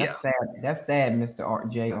yeah. That's sad,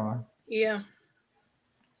 Mr. JR. Yeah.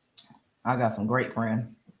 I got some great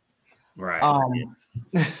friends. Right.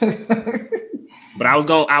 But I was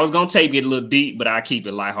gonna take it a little deep, but I keep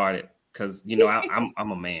it lighthearted because you know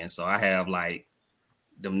I'm a man, so I have like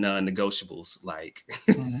them non-negotiables, like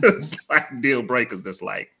it's like deal breakers. That's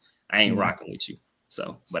like I ain't rocking with you.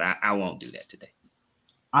 So, but I won't do that today.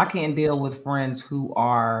 I can't deal with friends who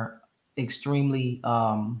are extremely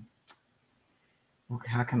how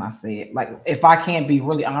can I say it? Like if I can't be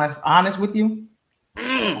really honest with you,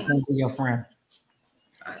 I can't be your friend.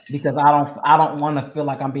 Because I don't want to feel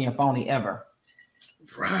like I'm being phony ever.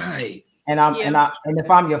 Right. And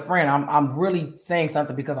if I'm your friend, I'm really saying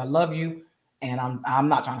something because I love you and I'm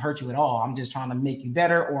not trying to hurt you at all. I'm just trying to make you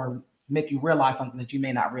better or make you realize something that you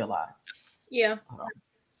may not realize. Yeah.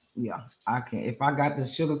 Yeah. I can't. If I got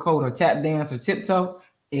this sugarcoat or tap dance or tiptoe,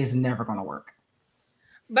 it's never gonna work.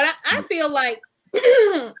 But I feel like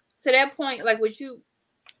to that point, like with you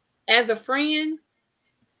as a friend,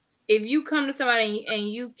 if you come to somebody and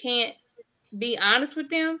you can't be honest with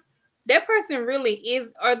them, that person really is,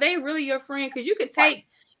 are they really your friend? Because you could take,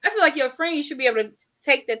 I feel like your friend, you should be able to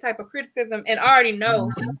take that type of criticism and already know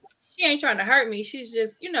she ain't trying to hurt me. She's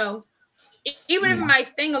just, you know, even if it might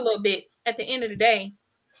sting a little bit, at the end of the day,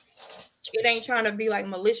 it ain't trying to be like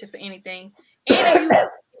malicious or anything. And if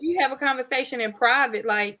you have a conversation in private,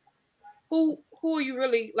 like who are you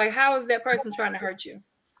really, like how is that person trying to hurt you?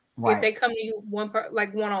 Right. If they come to you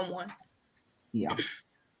one-on-one. Yeah.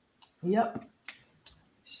 Yep.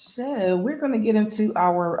 So we're going to get into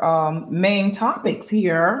our main topics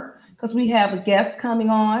here because we have a guest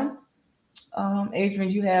coming on.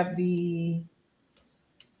 Adrian, you have the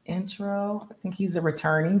intro. I think he's a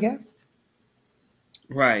returning guest.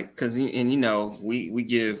 Right, because you know we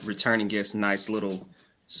give returning guests nice little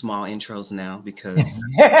small intros now because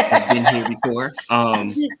we've been here before.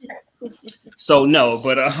 So no,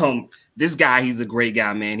 but this guy, he's a great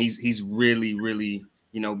guy, man. He's really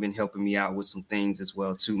you know been helping me out with some things as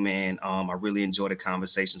well too, man. I really enjoy the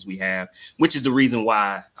conversations we have, which is the reason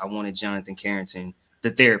why I wanted Jonathan Carrington,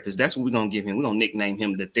 the therapist. That's what we're gonna give him. We're gonna nickname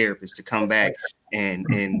him the therapist to come back and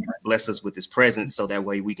bless us with his presence, so that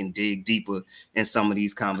way we can dig deeper in some of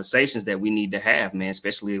these conversations that we need to have, man,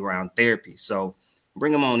 especially around therapy. So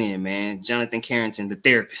bring him on in, man. Jonathan Carrington, the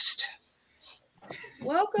therapist.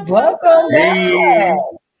 Welcome. Hey,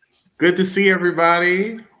 good to see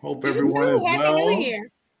everybody. Hope everyone is well.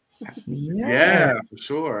 Yeah, for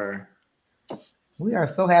sure. We are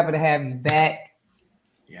so happy to have you back.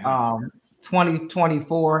 Yes.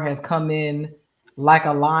 2024 has come in like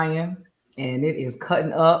a lion and it is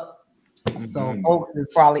cutting up. So folks is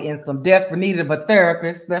probably in some desperate need of a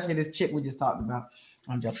therapist, especially this chick we just talked about.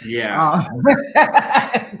 I'm joking. Yeah.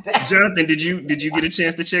 Jonathan, did you get a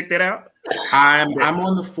chance to check that out? I'm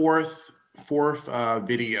on the fourth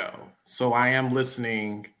video, so I am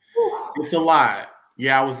listening. It's a lot.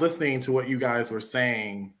 Yeah, I was listening to what you guys were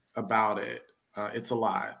saying about it. It's a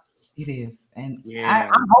lot. It is, and yeah,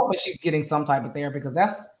 I'm hoping she's getting some type of therapy because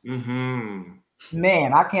that's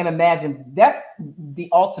man, I can't imagine. That's the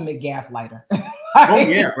ultimate gaslighter. Oh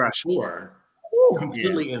yeah, for sure.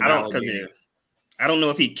 Completely invalidated. I don't know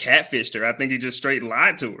if he catfished her. I think he just straight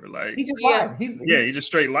lied to her. Like he just lied. He just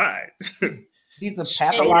straight lied. He's a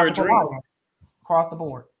pathological liar across the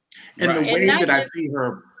board. And the way that I see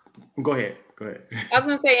her, go ahead. I was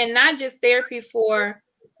gonna say, and not just therapy for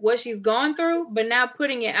what she's gone through, but now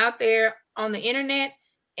putting it out there on the internet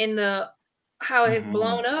and how it has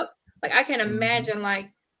blown up. Like I can imagine like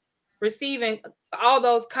receiving all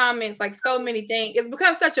those comments, like so many things. It's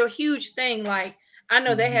become such a huge thing. Like I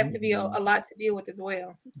know that has to be a lot to deal with as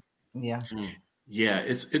well. Yeah. Yeah,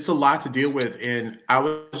 it's a lot to deal with. And I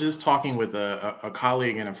was just talking with a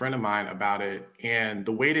colleague and a friend of mine about it. And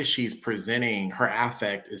the way that she's presenting her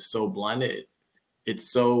affect is so blunted.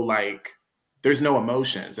 It's so like there's no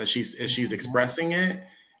emotions as she's expressing it.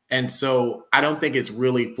 And so I don't think it's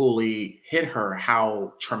really fully hit her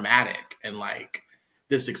how traumatic and like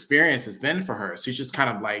this experience has been for her. She's just kind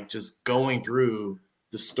of like just going through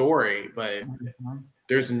the story, but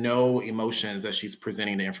there's no emotions as she's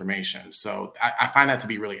presenting the information. So I find that to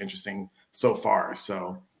be really interesting so far.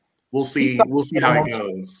 So we'll see how it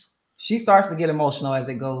goes. She starts to get emotional as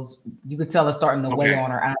it goes. You could tell it's starting to weigh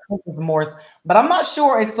on her. I think it's more, but I'm not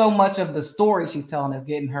sure it's so much of the story she's telling is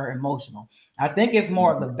getting her emotional. I think it's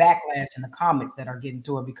more of the backlash in the comments that are getting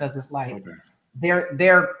to her, because it's like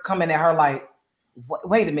they're coming at her like,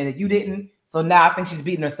 wait a minute, you didn't. So now I think she's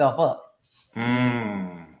beating herself up.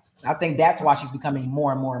 I think that's why she's becoming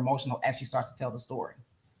more and more emotional as she starts to tell the story.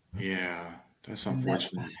 Yeah, that's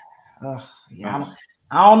unfortunate. I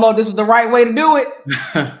don't know if this was the right way to do it.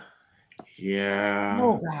 Yeah.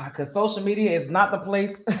 Oh God, because social media is not the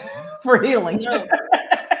place for healing.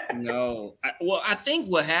 No. I think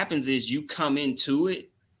what happens is you come into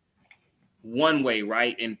it one way,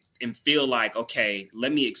 right? And feel like, okay,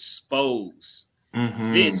 let me expose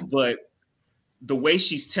this. But the way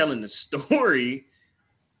she's telling the story,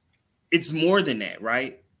 it's more than that,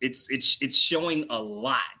 right? It's showing a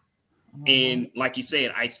lot. And like you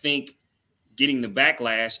said, I think getting the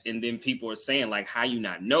backlash, and then people are saying like, how you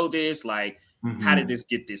not know this? Like, how did this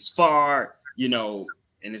get this far? You know,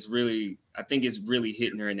 and it's really, I think it's really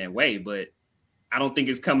hitting her in that way, but I don't think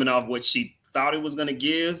it's coming off what she thought it was going to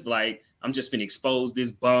give. Like, I'm just been exposed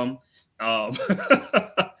this bum. And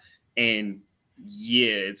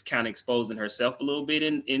yeah, it's kind of exposing herself a little bit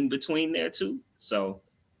in between there too. So.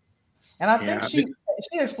 And I think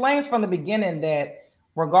she explains from the beginning that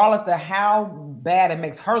regardless of how bad it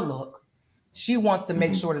makes her look, she wants to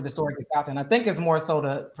make sure that the story gets out there. And I think it's more so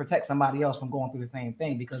to protect somebody else from going through the same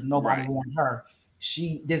thing, because nobody warned her.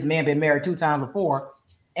 This man been married 2 times before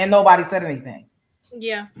and nobody said anything.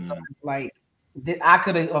 Yeah. So like, I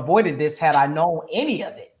could have avoided this had I known any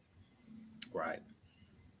of it. Right.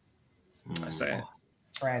 That's sad.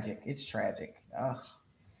 Tragic. It's tragic.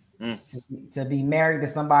 To be married to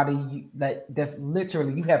somebody that's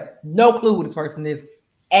literally, you have no clue who this person is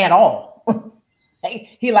at all.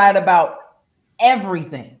 He lied about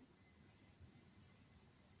everything.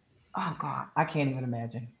 Oh God, I can't even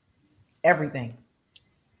imagine everything.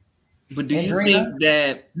 But do you think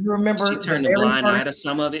that you remember she turned a blind eye to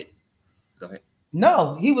some of it? Go ahead.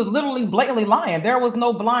 No, he was literally blatantly lying. There was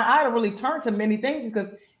no blind eye to really turn to many things,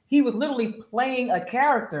 because he was literally playing a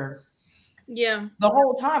character. Yeah. The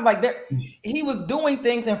whole time, like he was doing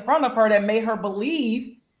things in front of her that made her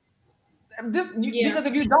believe this. Because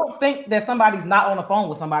if you don't think that somebody's not on the phone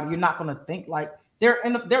with somebody, you're not going to think like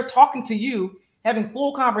they're talking to you, having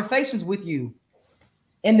full conversations with you,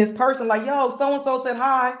 and this person like, yo, so and so said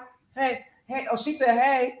hi, hey, oh, she said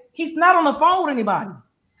hey. He's not on the phone with anybody.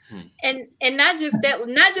 And not just that,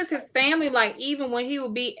 not just his family, like even when he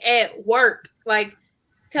would be at work, like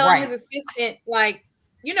telling his assistant, like,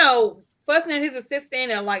 you know, fussing at his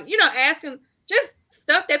assistant, and like, you know, asking just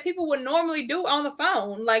stuff that people would normally do on the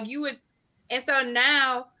phone. Like you would, and so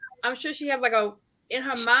now I'm sure she has like in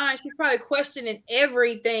her mind, she's probably questioning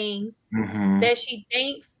everything that she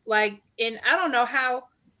thinks, like, and I don't know how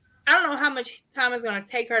much time it's gonna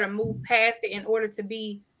take her to move past it in order to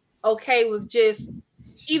be okay with just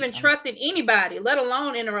even trusting anybody, let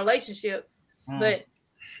alone in a relationship. But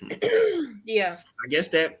yeah, I guess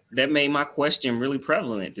that made my question really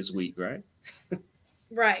prevalent this week, right?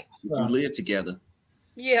 Right. You live together.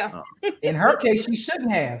 Yeah. In her case, she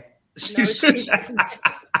shouldn't have. No, she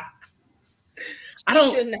I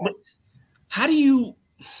don't. How do you?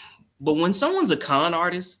 But when someone's a con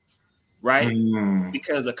artist, right?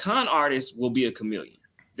 Because a con artist will be a chameleon.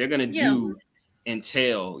 They're gonna do and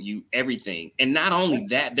tell you everything. And not only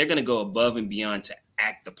that, they're going to go above and beyond to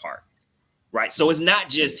act the part, right? So it's not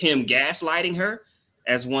just him gaslighting her,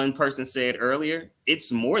 as one person said earlier.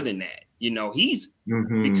 It's more than that. You know, he's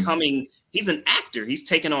he's an actor. He's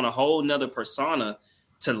taken on a whole nother persona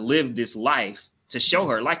to live this life, to show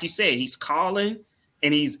her. Like you said, he's calling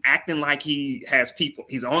and he's acting like he has people.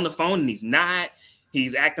 He's on the phone and he's not.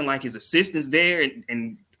 He's acting like his assistant's there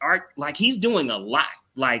and art, like he's doing a lot.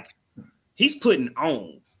 Like, he's putting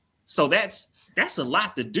on. So that's a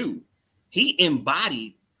lot to do. He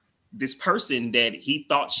embodied this person that he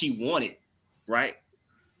thought she wanted, right?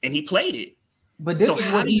 And he played it. But this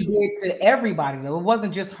is what he did to everybody, though. It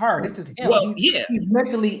wasn't just her. This is him. Well,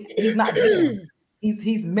 he's not dead.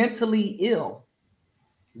 He's mentally ill.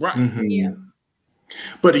 Right. Yeah.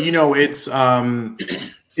 But you know, it's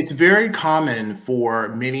very common for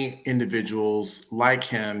many individuals like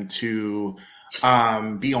him to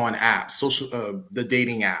be on apps, the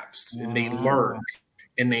dating apps, and they lurk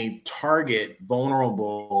and they target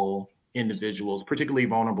vulnerable individuals, particularly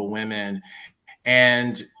vulnerable women.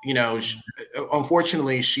 And, you know,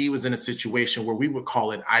 unfortunately, she was in a situation where we would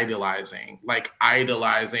call it idolizing, like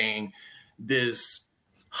idolizing this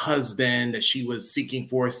husband that she was seeking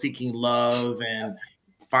love, and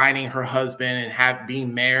finding her husband and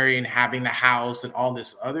being married and having the house and all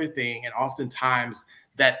this other thing. And oftentimes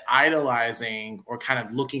that idolizing or kind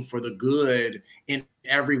of looking for the good in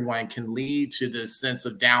everyone can lead to this sense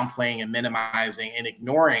of downplaying and minimizing and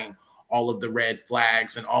ignoring all of the red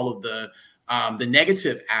flags and all of the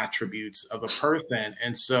negative attributes of a person.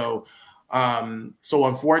 And so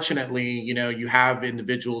unfortunately, you know, you have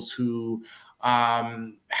individuals who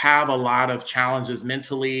have a lot of challenges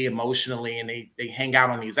mentally, emotionally, and they hang out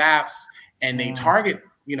on these apps and they target,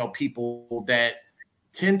 you know, people that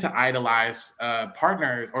tend to idolize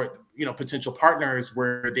partners or, you know, potential partners,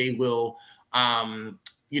 where they will,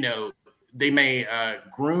 you know, they may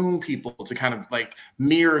groom people to kind of like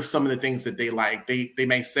mirror some of the things that they like. They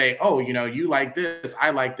may say, oh, you know, you like this,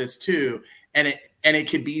 I like this too. And it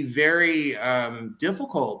could be very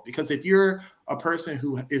difficult, because if you're a person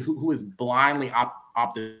who is blindly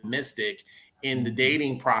optimistic in the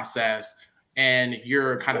dating process, and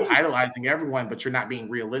you're kind of idolizing everyone, but you're not being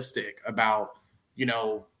realistic about, you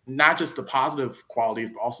know, not just the positive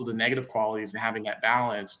qualities, but also the negative qualities, and having that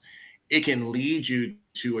balance, it can lead you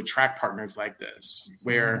to attract partners like this,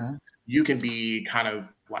 where you can be kind of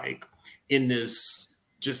like in this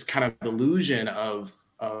just kind of illusion of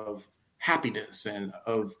happiness and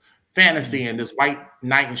of fantasy, and this white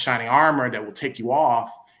knight in shining armor that will take you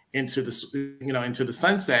off into the, you know, into the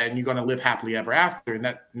sunset, and you're going to live happily ever after. And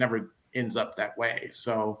that never ends up that way.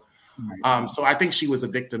 So, so I think she was a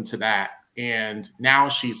victim to that. And now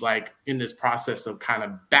she's like in this process of kind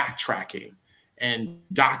of backtracking and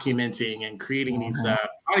documenting and creating these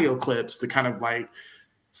audio clips to kind of like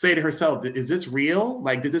say to herself, is this real?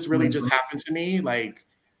 Like, did this really just happen to me? Like,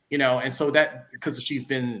 you know, and so that, because she's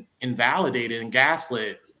been invalidated and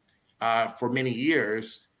gaslit for many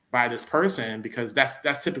years by this person, because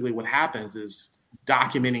that's typically what happens, is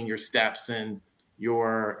documenting your steps and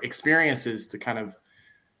your experiences to kind of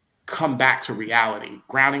come back to reality,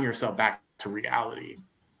 grounding yourself back to reality.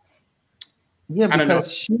 Yeah,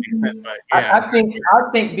 because I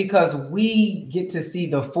think because we get to see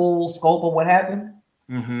the full scope of what happened,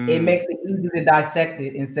 it makes it easy to dissect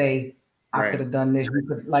it and say, I could have done this. We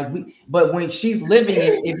could, but when she's living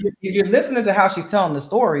it, if you're listening to how she's telling the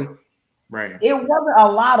story, it wasn't a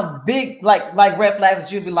lot of big like red flags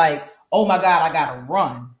that you'd be like, oh my God, I gotta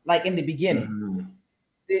run. Like in the beginning,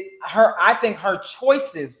 I think her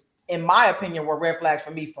choices, in my opinion, were red flags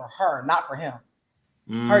for me, for her, not for him.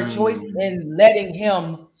 Her choice in letting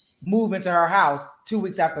him move into her house 2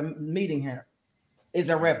 weeks after meeting her is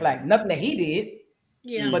a red flag. Nothing that he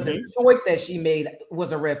did, but the choice that she made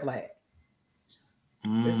was a red flag.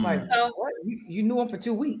 It's like, what? You knew him for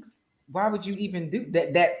 2 weeks. Why would you even do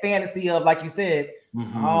that? That fantasy of, like you said,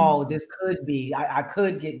 oh, this could be, I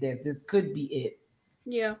could get this. This could be it.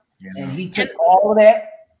 Yeah. And he took all of that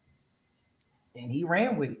and he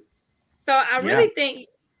ran with it. So I really think,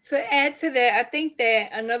 to add to that, I think that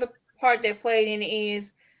another part that played in it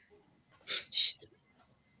is,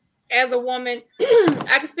 as a woman,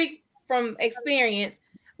 I can speak from experience.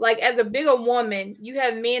 Like, as a bigger woman, you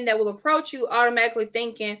have men that will approach you automatically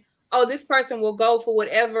thinking, oh, this person will go for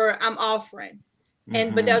whatever I'm offering.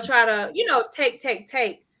 But they'll try to, you know, take.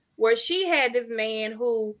 Where she had this man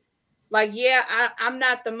who, like, I'm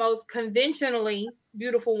not the most conventionally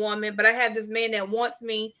beautiful woman, but I have this man that wants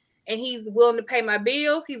me, and he's willing to pay my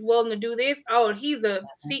bills. He's willing to do this. Oh, he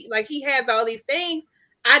has all these things.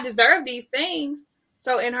 I deserve these things.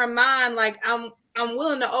 So in her mind, like, I'm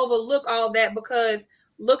willing to overlook all that, because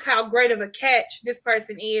look how great of a catch this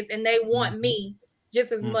person is, and they want me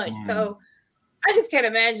just as much. So I just can't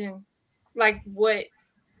imagine, like, what,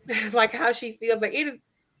 like, how she feels. Like,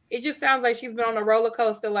 it just sounds like she's been on a roller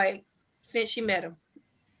coaster, like, since she met him.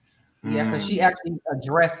 Yeah, because she actually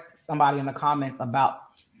addressed somebody in the comments about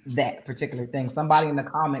that particular thing. Somebody in the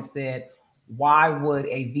comments said, why would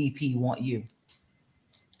a VP want you?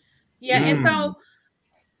 Yeah, and so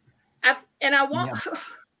I want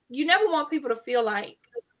you never want people to feel like,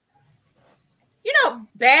 you know,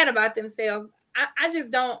 bad about themselves. I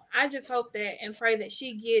just hope that and pray that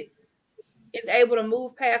she is able to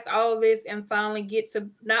move past all of this and finally get to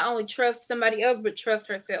not only trust somebody else, but trust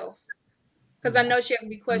herself. Because I know she has to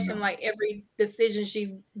be questioned like every decision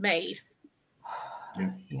she's made.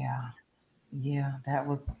 Yeah,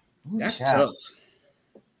 that's tough.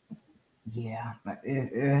 Yeah,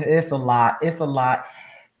 it's a lot. It's a lot.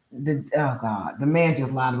 Oh God, the man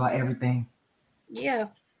just lied about everything. Yeah.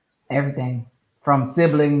 Everything from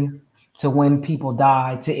siblings to when people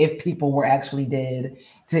died, to if people were actually dead,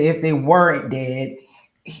 to if they weren't dead.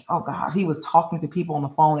 Oh God, he was talking to people on the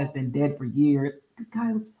phone that's been dead for years. The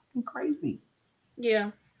guy was fucking crazy.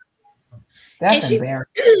 Yeah. That's And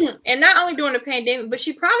embarrassing. and not only during the pandemic, but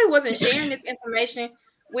she probably wasn't sharing this information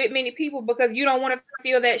with many people because you don't want to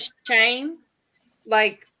feel that shame.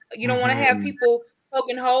 Like you don't want to have people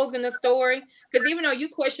poking holes in the story. Because even though you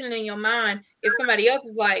question it in your mind, if somebody else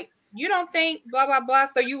is like, you don't think blah blah blah,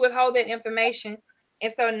 so you withhold that information.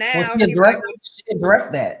 And so Well, now she's like, she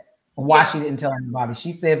addressed that. Why yeah, she didn't tell anybody.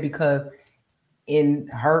 She said because in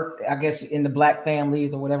her, I guess in the black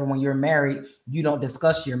families or whatever, when you're married, you don't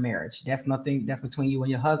discuss your marriage. That's nothing. That's between you and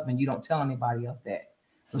your husband. You don't tell anybody else that.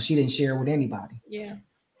 So she didn't share with anybody. yeah.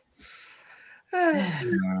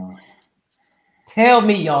 Tell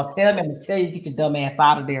me, y'all. Tell me. I'm gonna tell you, get your dumb ass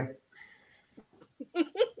out of there.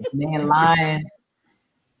 Man lying.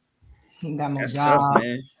 He ain't got no That's job. tough,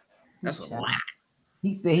 man. That's a lot.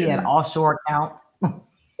 He said he had offshore accounts.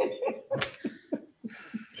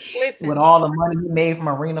 Listen, with all the money he made from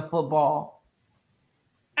arena football.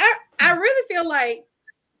 I really feel like,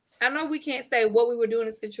 I know we can't say what we would do in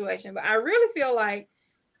a situation, but I really feel like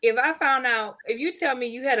if I found out, if you tell me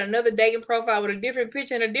you had another dating profile with a different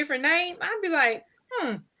picture and a different name, I'd be like,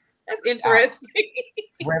 that's interesting.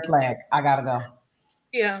 Red flag. I gotta go.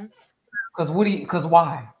 Yeah. Because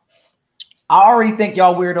why? I already think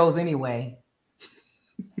y'all weirdos anyway.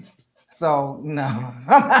 So no,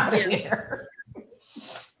 I'm out of here.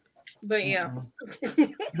 But yeah.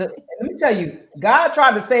 Let me tell you, God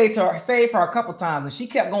tried to save her a couple times, and she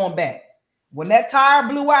kept going back. When that tire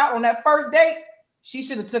blew out on that first date, she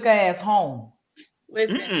should have took her ass home.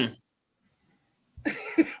 Listen.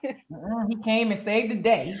 He came and saved the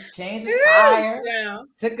day, changed the tire,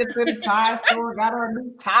 took her to the tire store, got her a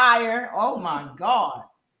new tire. Oh my God.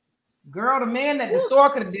 Girl, the man at the store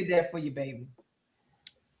could have did that for you, baby.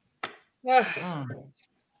 I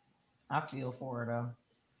feel for her though.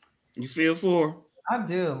 You feel for her? I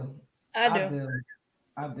do.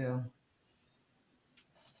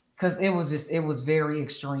 Because it was very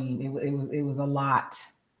extreme. It was a lot.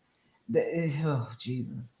 Oh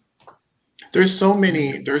Jesus. There's so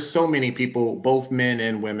many people, both men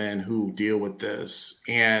and women, who deal with this,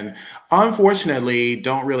 and unfortunately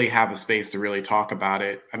don't really have a space to really talk about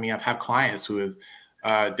it. I mean, I've had clients who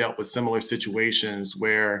have dealt with similar situations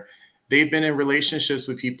where they've been in relationships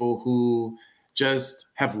with people who just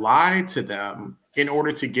have lied to them in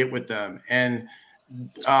order to get with them. And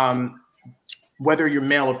whether you're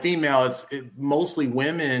male or female, mostly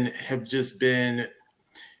women have just been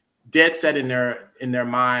dead set in their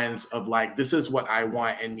minds of like, this is what I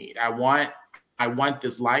want and need. I want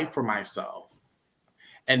this life for myself.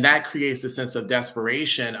 And that creates a sense of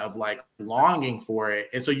desperation of like longing for it.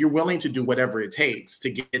 And so you're willing to do whatever it takes to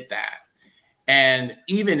get that. And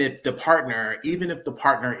even if the partner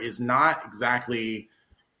is not exactly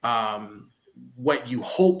what you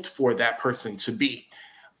hoped for that person to be.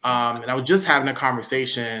 And I was just having a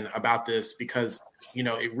conversation about this because,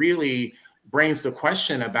 it really brings the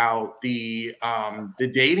question about the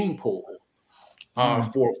dating pool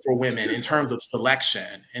for women in terms of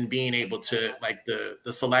selection and being able to like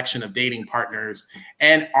the selection of dating partners.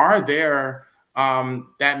 And are there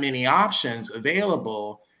that many options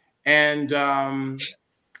available? And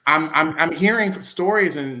I'm hearing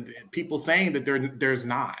stories and people saying that there's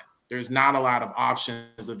not a lot of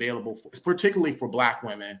options available, particularly for Black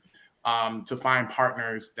women, to find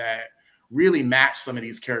partners that really match some of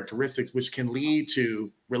these characteristics, which can lead to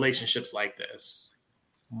relationships like this.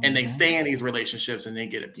 And they stay in these relationships and they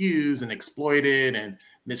get abused and exploited and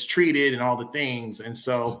mistreated and all the things. And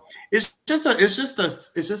so it's just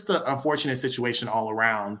an unfortunate situation all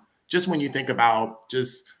around. Just when you think about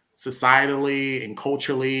just societally and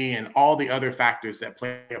culturally and all the other factors that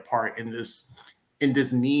play a part in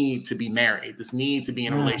this need to be married, this need to be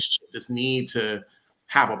in a relationship, this need to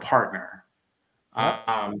have a partner,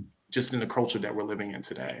 just in the culture that we're living in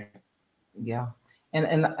today. Yeah.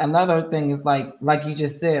 And another thing is like you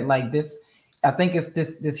just said, like this, I think it's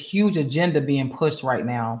this huge agenda being pushed right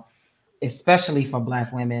now, especially for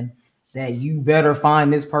Black women, that you better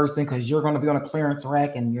find this person because you're going to be on a clearance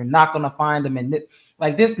rack and you're not going to find them. And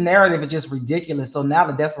like this narrative is just ridiculous. So now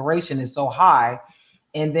the desperation is so high.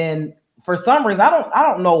 And then for some reason, I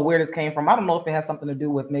don't know where this came from. I don't know if it has something to do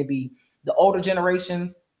with maybe the older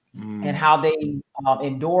generations and how they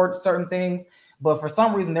endured certain things. But for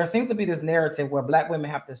some reason, there seems to be this narrative where Black women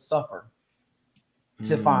have to suffer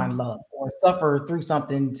to find love or suffer through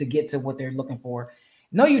something to get to what they're looking for.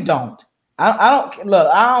 No, you don't. I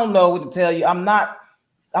don't know what to tell you. I'm not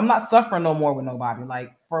suffering no more with nobody.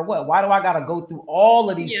 Like for what? Why do I gotta go through all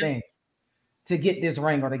of these things? to get this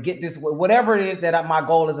ring or to get this, whatever it is that my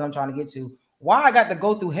goal is I'm trying to get to, why I got to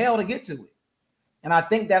go through hell to get to it. And I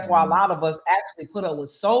think that's why a lot of us actually put up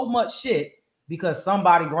with so much shit because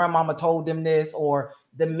somebody, grandmama told them this, or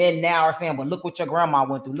the men now are saying, well, look what your grandma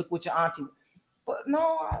went through. Look what your auntie. But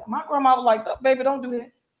no, my grandma was like, baby, don't do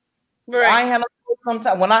that. Right. I ain't had no choice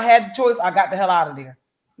sometimes. When I had the choice, I got the hell out of there.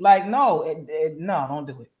 Like, no, no, don't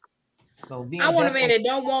do it. So I want a man that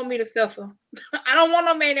don't want me to suffer. I don't want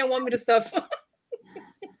no man that want me to suffer.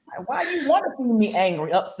 Why you want to see me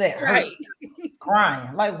angry, upset, right, hurt,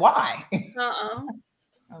 crying? Like, why? I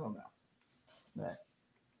don't know. But,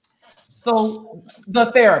 so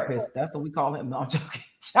the therapist, that's what we call him. No, I'm joking.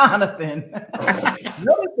 Jonathan,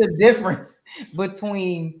 what is the difference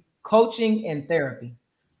between coaching and therapy?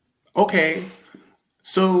 Okay,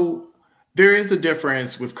 so there is a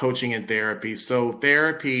difference with coaching and therapy. So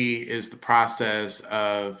therapy is the process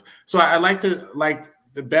of, so I like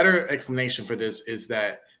the better explanation for this is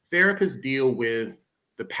that therapists deal with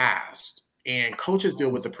the past and coaches deal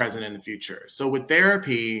with the present and the future. So with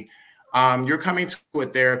therapy, you're coming to a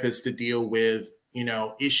therapist to deal with,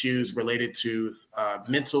 issues related to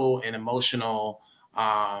mental and emotional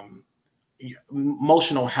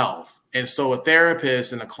health. And so a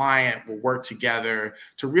therapist and a client will work together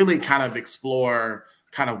to really kind of explore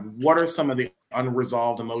kind of what are some of the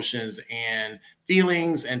unresolved emotions and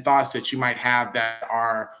feelings and thoughts that you might have that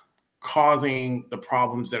are causing the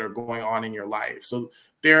problems that are going on in your life. So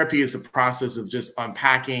therapy is the process of just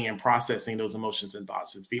unpacking and processing those emotions and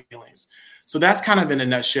thoughts and feelings. So that's kind of in a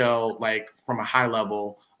nutshell, like from a high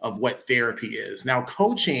level of what therapy is. Now,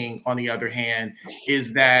 coaching, on the other hand,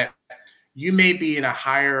 is that you may be in a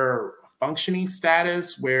higher functioning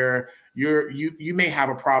status where you may have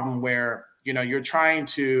a problem where, you're trying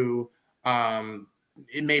to,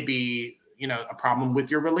 it may be, a problem with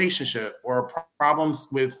your relationship or problems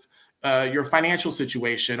with your financial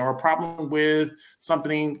situation or a problem with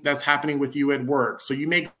something that's happening with you at work. So you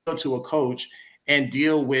may go to a coach and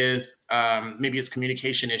deal with maybe it's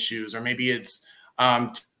communication issues, or maybe it's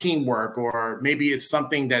teamwork, or maybe it's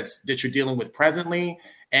something that you're dealing with presently.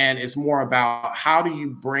 And it's more about how do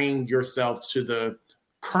you bring yourself to the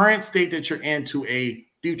current state that you're in to a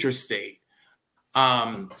future state.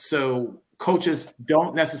 So coaches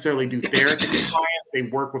don't necessarily do therapy with clients. They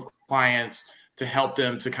work with clients to help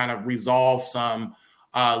them to kind of resolve some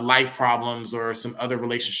life problems or some other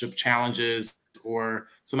relationship challenges or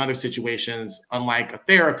some other situations, unlike a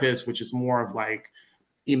therapist, which is more of like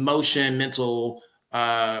emotion, mental,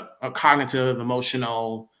 cognitive,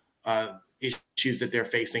 emotional issues that they're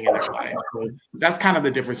facing in their life. So that's kind of the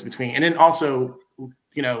difference between, and then also,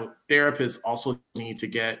 therapists also need to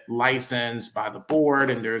get licensed by the board,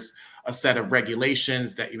 and there's a set of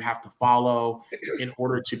regulations that you have to follow in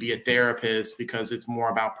order to be a therapist, because it's more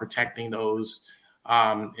about protecting those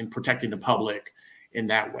and protecting the public in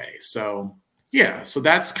that way. So yeah, so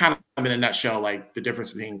that's kind of in a nutshell, like the difference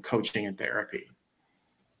between coaching and therapy.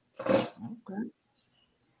 Okay.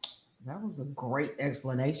 That was a great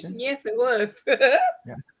explanation. Yes, it was.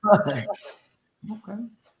 Okay.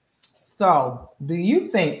 So, do you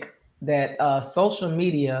think that social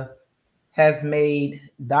media has made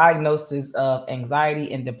diagnosis of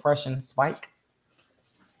anxiety and depression spike?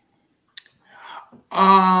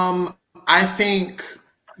 I think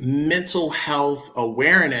mental health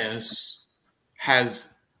awareness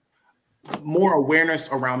has more awareness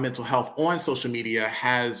around mental health on social media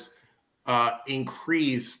has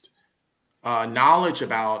increased knowledge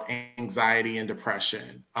about anxiety and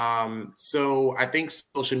depression. So I think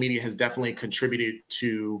social media has definitely contributed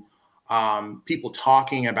to people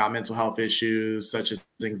talking about mental health issues such as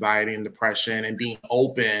anxiety and depression, and being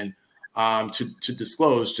open to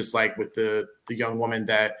disclose, just like with the young woman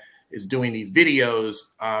that is doing these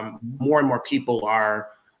videos. More and more people are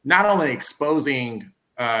not only exposing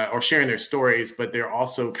or sharing their stories, but they're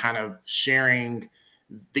also kind of sharing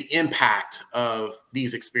the impact of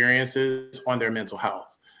these experiences on their mental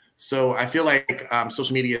health. So I feel like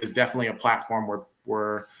social media is definitely a platform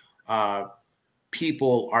where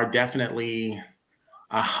people are definitely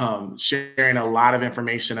sharing a lot of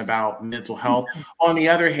information about mental health. On the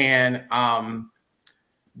other hand,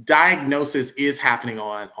 diagnosis is happening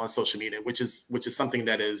on social media, which is something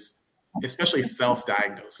that is, especially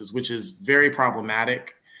self-diagnosis, which is very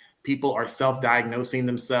problematic. People are self-diagnosing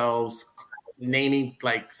themselves,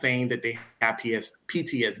 saying that they have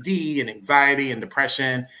PTSD and anxiety and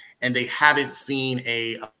depression, and they haven't seen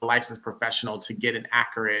a licensed professional to get an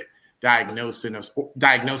accurate diagnosis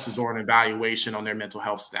or an evaluation on their mental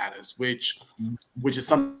health status, which is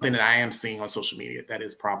something that I am seeing on social media that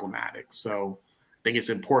is problematic. So I think it's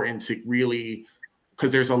important to really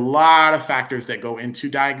because there's a lot of factors that go into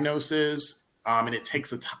diagnosis, and it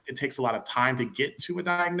takes a lot of time to get to a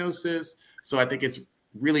diagnosis. So I think it's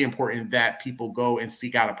really important that people go and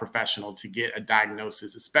seek out a professional to get a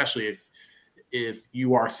diagnosis, especially if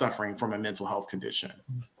you are suffering from a mental health condition.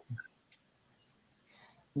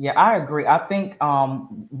 Yeah, I agree. I think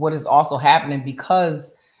what is also happening,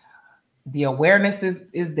 because the awareness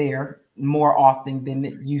is there more often than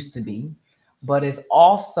it used to be, but it's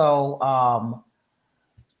also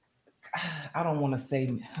I don't want to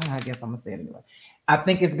say, I guess I'm gonna say it anyway. I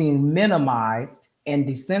think it's being minimized and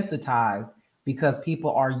desensitized because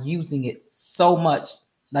people are using it so much,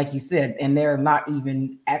 like you said, and they're not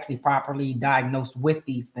even actually properly diagnosed with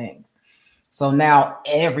these things. So now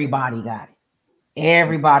everybody got it.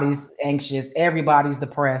 Everybody's anxious, everybody's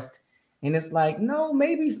depressed. And it's like, no,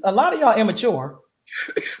 maybe a lot of y'all immature.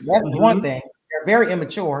 That's one thing. They're very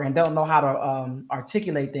immature and don't know how to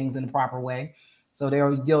articulate things in the proper way. So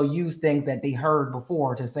they'll use things that they heard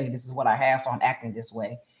before to say, this is what I have, so I'm acting this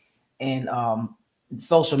way. And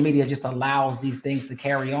social media just allows these things to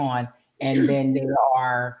carry on. And then they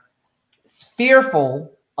are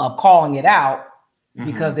fearful of calling it out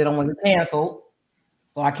because they don't want to get canceled.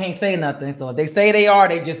 So I can't say nothing. So if they say they are,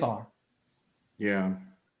 they just are. Yeah.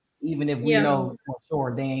 Even if we know for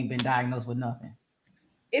sure they ain't been diagnosed with nothing.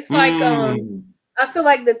 It's like I feel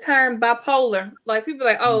like the term bipolar. Like people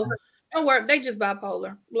are like, oh, don't worry, they just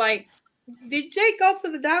bipolar. Like, did Jake go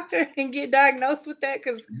to the doctor and get diagnosed with that?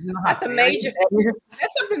 Because that's a major.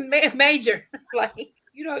 That's something major. Like,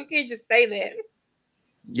 you can't just say that.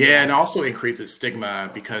 Yeah, and also increases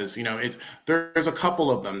stigma because there's a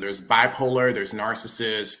couple of them. There's bipolar, there's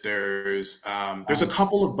narcissist, there's a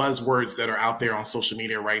couple of buzzwords that are out there on social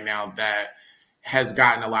media right now that has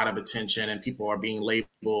gotten a lot of attention, and people are being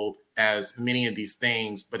labeled as many of these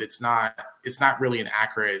things, but it's not really an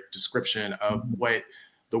accurate description of what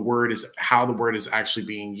the word is, how the word is actually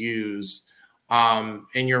being used. And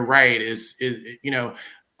you're right,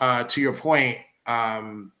 to your point,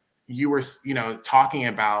 you were talking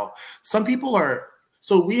about some people are,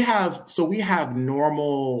 so we have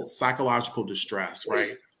normal psychological distress,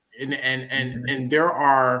 right? And there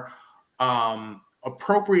are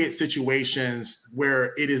appropriate situations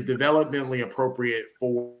where it is developmentally appropriate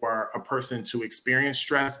for a person to experience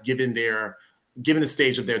stress given the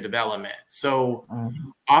stage of their development. So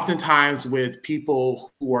oftentimes with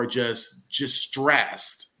people who are just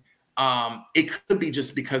stressed, it could be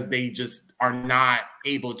just because they just are not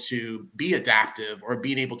able to be adaptive or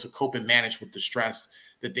being able to cope and manage with the stress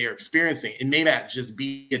that they're experiencing. It may not just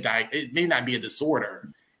be it may not be a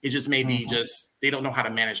disorder. It just may be just they don't know how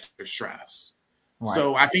to manage their stress. Right.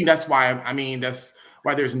 So I think that's why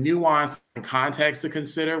there's nuance and context to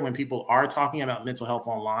consider when people are talking about mental health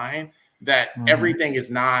online, that everything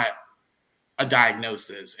is not a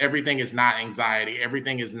diagnosis. Everything is not anxiety.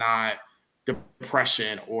 Everything is not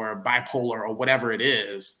depression or bipolar or whatever it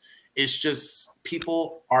is. It's just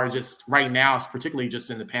people are just right now, particularly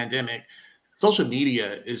just in the pandemic, social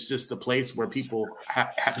media is just a place where people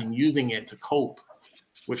have been using it to cope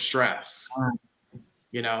with stress,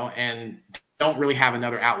 and don't really have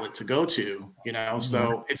another outlet to go to,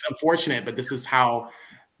 so it's unfortunate, but this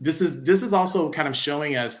is also kind of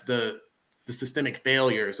showing us the systemic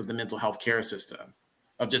failures of the mental health care system,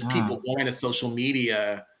 of just people going to social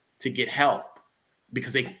media to get help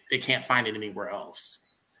because they can't find it anywhere else.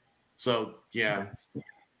 So yeah.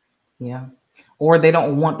 Or they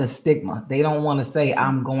don't want the stigma. They don't want to say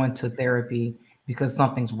I'm going to therapy because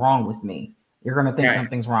something's wrong with me. You're going to think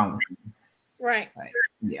something's wrong with me. Right.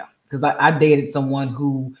 Yeah. Because I dated someone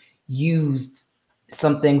who used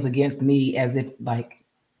some things against me as if like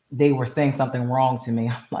they were saying something wrong to me.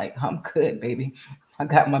 I'm like, I'm good, baby. I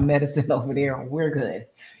got my medicine over there. We're good.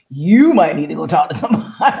 You might need to go talk to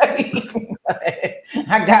somebody.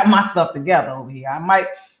 I got my stuff together over here. I might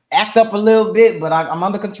act up a little bit, but I'm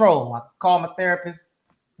under control. I call my therapist.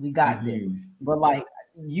 We got this. But like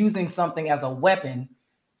using something as a weapon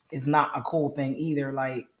is not a cool thing either.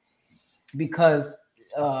 Like, because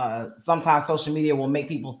sometimes social media will make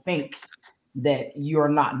people think that you're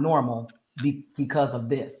not normal because of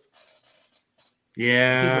this.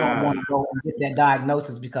 Yeah. People don't want to go and get that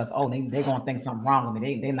diagnosis because they're gonna think something wrong with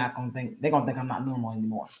me. They're gonna think I'm not normal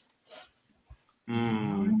anymore.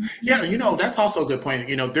 Yeah, that's also a good point.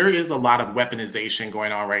 There is a lot of weaponization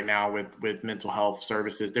going on right now with mental health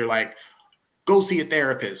services. They're like, go see a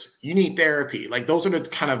therapist. You need therapy. Like those are the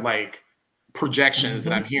kind of like projections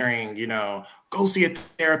that I'm hearing, go see a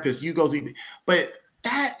therapist, you go see. But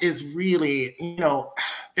that is really,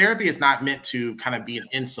 therapy is not meant to kind of be an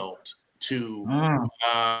insult to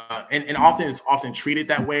and often it's often treated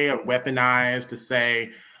that way or weaponized to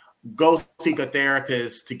say go seek a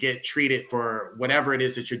therapist to get treated for whatever it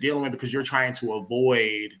is that you're dealing with because you're trying to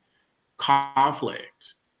avoid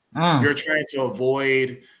conflict. You're trying to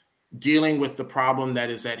avoid dealing with the problem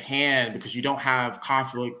that is at hand because you don't have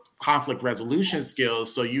conflict resolution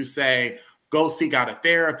skills. So you say, go seek out a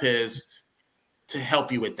therapist to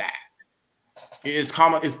help you with that.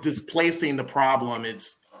 It's displacing the problem.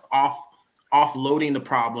 It's offloading the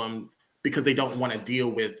problem because they don't want to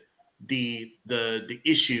deal with the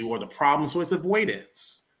issue or the problem. So it's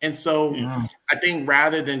avoidance. And so I think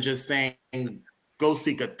rather than just saying, go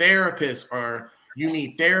seek a therapist or you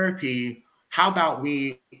need therapy, how about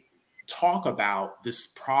we talk about this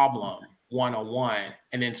problem one-on-one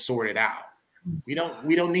and then sort it out? We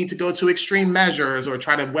don't need to go to extreme measures or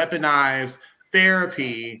try to weaponize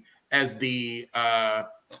therapy as the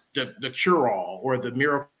cure-all or the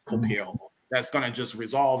miracle pill that's going to just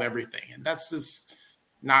resolve everything. And that's just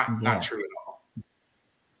not true at all.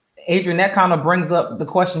 Adrian, that kind of brings up the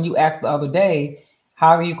question you asked the other day.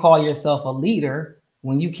 How do you call yourself a leader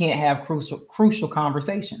when you can't have crucial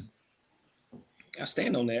conversations? I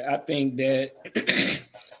stand on that. I think that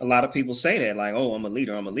a lot of people say that, like, oh, I'm a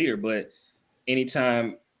leader. But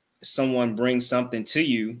anytime someone brings something to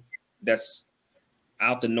you that's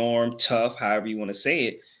out the norm, tough, however you want to say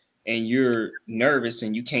it, and you're nervous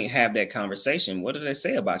and you can't have that conversation, what do they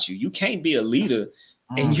say about you? You can't be a leader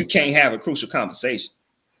and you can't have a crucial conversation.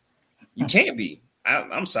 You can't be.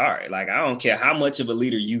 I'm sorry. Like, I don't care how much of a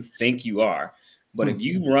leader you think you are, but if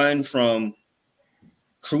you run from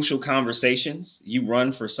crucial conversations, you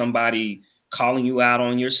run for somebody calling you out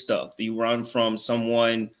on your stuff, you run from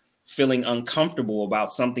someone feeling uncomfortable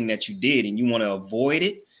about something that you did and you want to avoid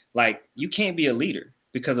it, like, you can't be a leader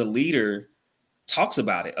because a leader talks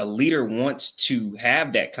about it. A leader wants to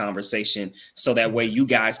have that conversation so that way you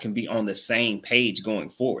guys can be on the same page going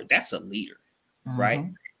forward. That's a leader, right?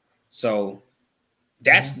 So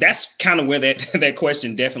that's kind of where that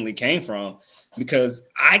question definitely came from, because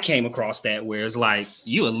I came across that where it's like,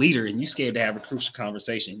 you a leader and you scared to have a crucial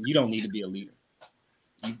conversation. You don't need to be a leader.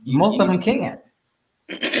 Most of them can't.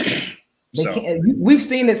 Can't. We've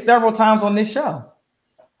seen it several times on this show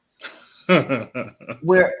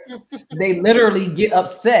where they literally get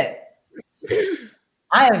upset.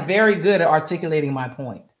 I am very good at articulating my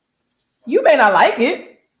point. You may not like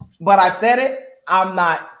it, but I said it. I'm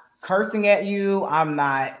not cursing at you. I'm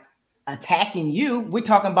not attacking you. We're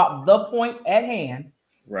talking about the point at hand.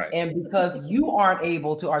 Right. And because you aren't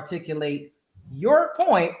able to articulate your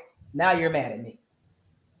point, now you're mad at me.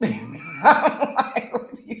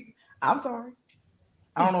 I'm sorry.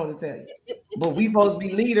 I don't know what to tell you. But we supposed to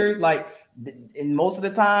be leaders. Like, and most of the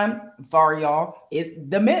time, I'm sorry, y'all, it's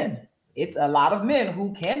the men. It's a lot of men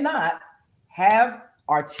who cannot have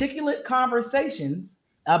articulate conversations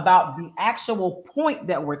about the actual point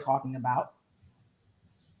that we're talking about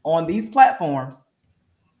on these platforms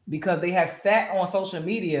because they have sat on social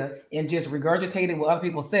media and just regurgitated what other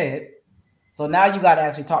people said. So now you got to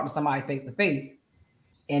actually talk to somebody face to face,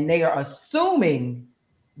 and they are assuming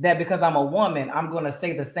that because I'm a woman, I'm going to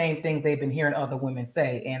say the same things they've been hearing other women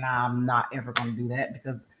say, and I'm not ever going to do that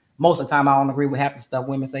because most of the time I don't agree with half the stuff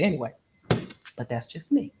women say anyway. But that's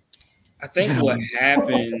just me. I think what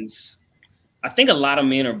happens, I think a lot of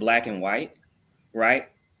men are black and white, right?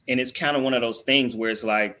 And it's kind of one of those things where it's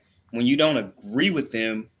like, when you don't agree with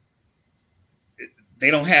them, they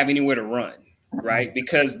don't have anywhere to run, right?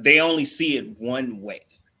 Because they only see it one way,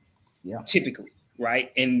 typically,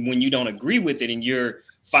 right? And when you don't agree with it and you're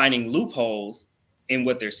finding loopholes in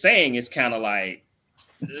what they're saying, it's kind of like,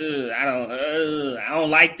 I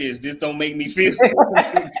don't like this. This don't make me feel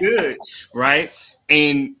good, right?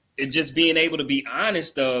 And it just being able to be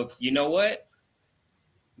honest of, you know what?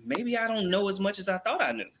 Maybe I don't know as much as I thought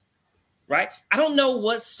I knew, right? I don't know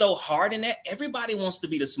what's so hard in that. Everybody wants to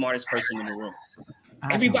be the smartest person in the room.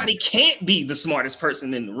 Everybody can't be the smartest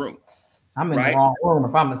person in the room. I'm in the wrong room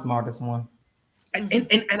if I'm the smartest one. And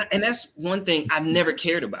that's one thing I've never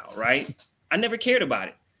cared about, right? I never cared about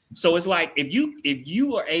it. So it's like, if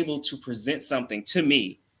you are able to present something to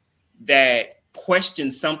me that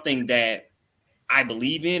questions something that I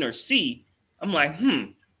believe in or see, I'm like,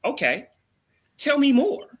 okay, tell me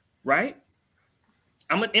more, right?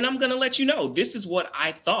 I'm gonna let you know this is what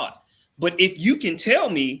I thought. But if you can tell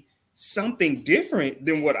me something different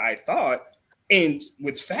than what I thought and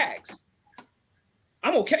with facts,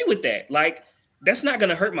 I'm okay with that. Like, that's not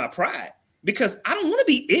gonna hurt my pride because I don't want to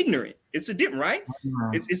be ignorant. It's a different, right?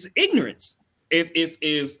 It's ignorance.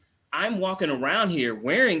 If I'm walking around here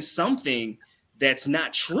wearing something that's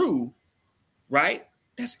not true, right?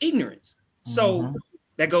 That's ignorance. So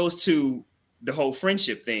that goes to the whole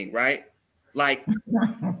friendship thing, right? Like,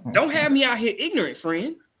 don't have me out here ignorant,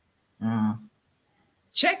 friend.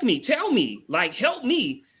 Check me, tell me, like, help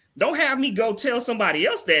me. Don't have me go tell somebody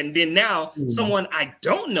else that, and then now someone I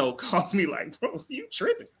don't know calls me like, bro, you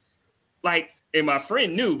tripping. Like, and my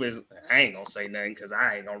friend knew, but I ain't gonna say nothing because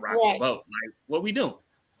I ain't gonna rock the boat. Like, what we doing?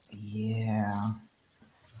 Yeah.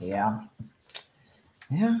 We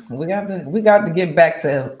got to get back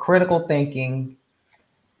to critical thinking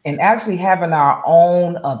and actually having our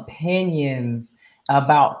own opinions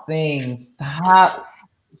about things. Stop.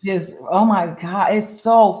 Just, oh my God, it's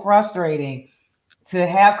so frustrating to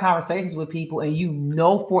have conversations with people and you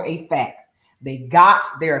know for a fact they got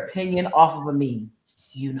their opinion off of a meme.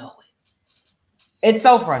 You know it. It's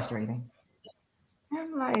so frustrating.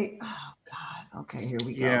 I'm like, oh God, okay, here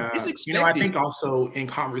we go. Yeah, I think also in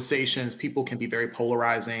conversations, people can be very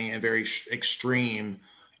polarizing and very extreme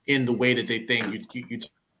in the way that they think. You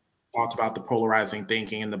talked about the polarizing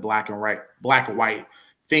thinking and the black and white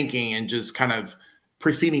thinking, and just kind of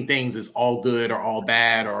perceiving things as all good or all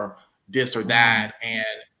bad or this or that,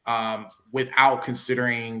 and without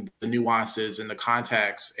considering the nuances and the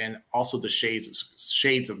context and also the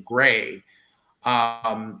shades of gray.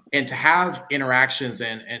 And to have interactions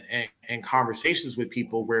and conversations with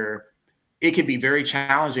people where it can be very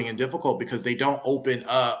challenging and difficult because they don't open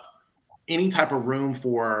up any type of room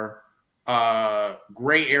for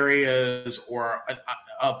gray areas or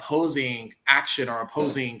opposing action or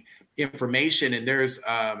opposing information. And there's,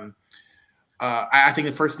 I think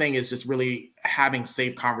the first thing is just really having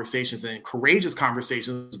safe conversations and courageous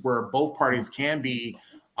conversations where both parties can be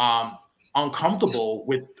comfortable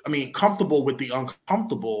with the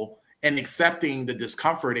uncomfortable and accepting the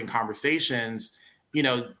discomfort in conversations,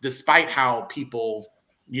 despite how people,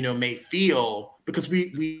 may feel, because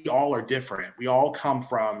we all are different. We all come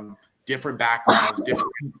from different backgrounds,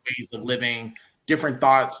 different ways of living, different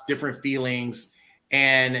thoughts, different feelings.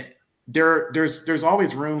 And there's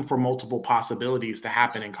always room for multiple possibilities to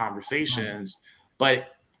happen in conversations.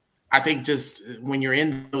 But I think just when you're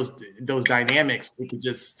in those dynamics,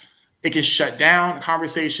 it can shut down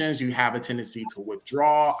conversations. You have a tendency to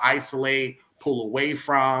withdraw, isolate, pull away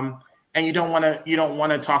from, and you don't want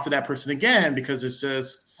to talk to that person again because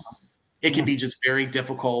it can be just very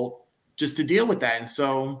difficult just to deal with that. And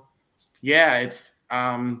so, yeah, it's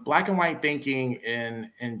black and white thinking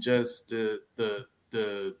and just the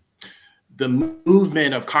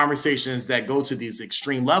movement of conversations that go to these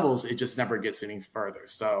extreme levels. It just never gets any further.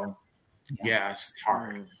 So, yeah, it's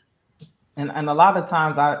hard. And a lot of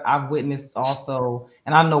times I've witnessed also,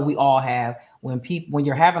 and I know we all have, when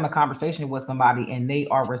you're having a conversation with somebody and they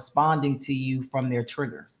are responding to you from their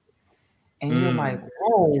triggers, and you're like,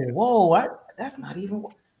 whoa, that's not even.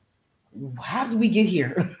 How did we get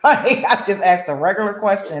here? Like, I just asked a regular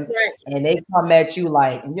question, and they come at you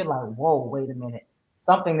like, and you're like, whoa, wait a minute,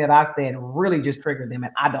 something that I said really just triggered them,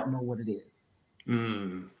 and I don't know what it is.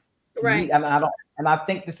 Right. I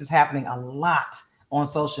think this is happening a lot on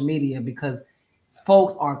social media because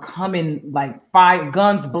folks are coming like fire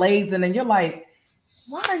guns blazing, and you're like,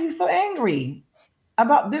 why are you so angry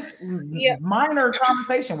about this minor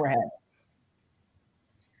conversation we're having?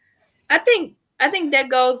 I think that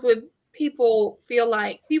goes with people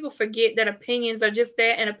forget that opinions are just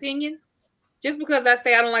that, an opinion. Just because I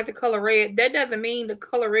say I don't like the color red, that doesn't mean the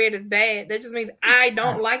color red is bad. That just means I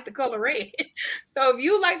don't like the color red. So if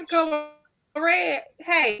you like the color red,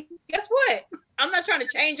 hey, guess what? I'm not trying to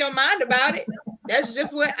change your mind about it. That's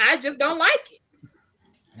just what I just don't like it.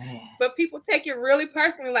 Man. But people take it really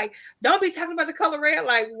personally, like, don't be talking about the color red.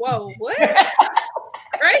 Like, whoa, what?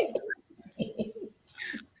 Right?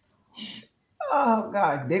 Oh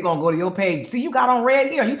God, they're gonna go to your page. See, you got on red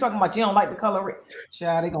here. You talking about you don't like the color red?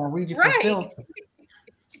 Child, they're gonna read you for filter.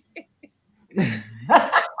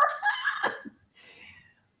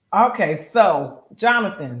 Okay, so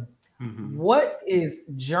Jonathan, what is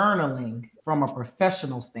journaling from a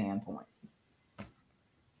professional standpoint?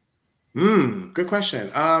 Good question.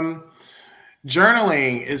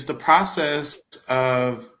 Journaling is the process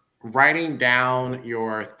of writing down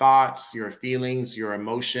your thoughts, your feelings, your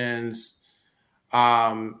emotions,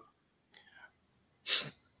 in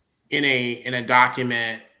a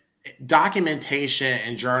document. Documentation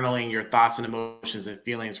and journaling your thoughts and emotions and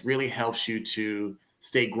feelings really helps you to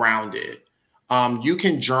stay grounded. You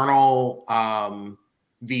can journal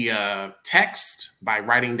via text by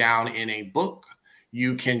writing down in a book.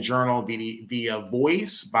 You can journal via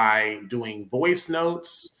voice by doing voice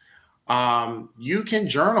notes. You can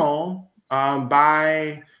journal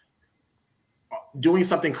by doing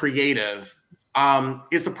something creative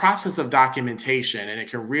it's a process of documentation, and it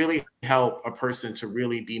can really help a person to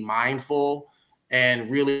really be mindful and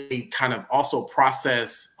really kind of also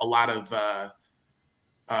process a lot of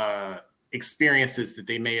experiences that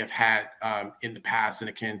they may have had in the past. And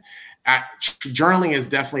it can, journaling is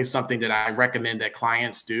definitely something that I recommend that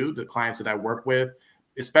clients do, the clients that I work with,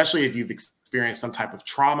 especially if you've experienced some type of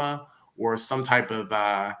trauma or some type of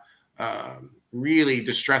really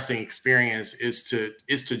distressing experience, is to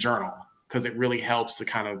journal, because it really helps to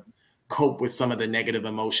kind of cope with some of the negative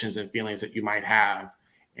emotions and feelings that you might have.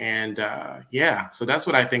 And yeah, so that's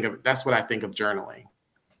what I think of. That's what I think of journaling.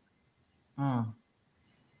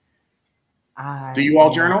 Do you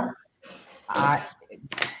all journal? I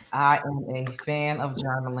am a fan of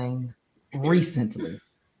journaling recently.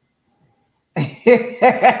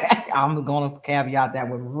 I'm going to caveat that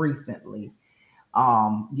with recently.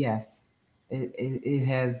 Yes, it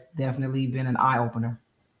has definitely been an eye opener.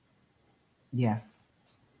 Yes,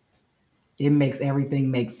 it makes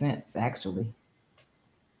everything make sense. Actually,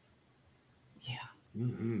 yeah,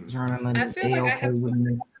 journaling I is feel like A-okay with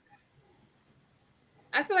me.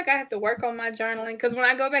 I feel like I have to work on my journaling, because when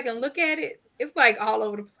I go back and look at it, it's like all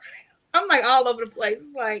over the place. I'm like all over the place.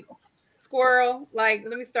 It's like squirrel. Like,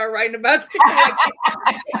 let me start writing about this. Like,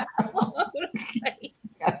 all over the place.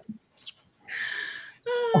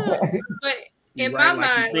 But in my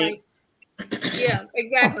mind, like, yeah,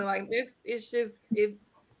 exactly. Like this, it's just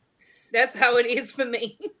that's how it is for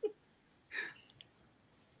me.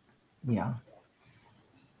 Yeah.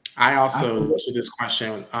 I also, to this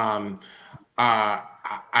question,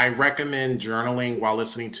 I recommend journaling while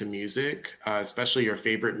listening to music, especially your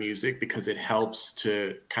favorite music, because it helps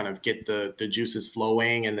to kind of get the juices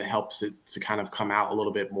flowing, and it helps it to kind of come out a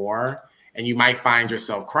little bit more. And you might find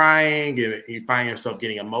yourself crying, you find yourself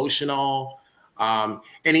getting emotional. And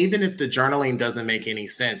even if the journaling doesn't make any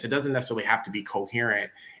sense, it doesn't necessarily have to be coherent.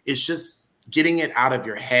 It's just getting it out of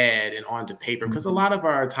your head and onto paper, because a lot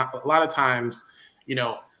of times, you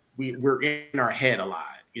know, we're in our head a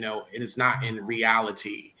lot, you know, and it's not in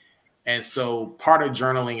reality. And so part of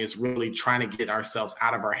journaling is really trying to get ourselves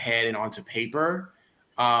out of our head and onto paper.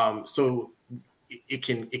 So it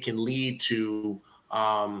can lead to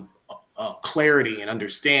clarity and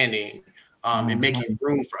understanding, and making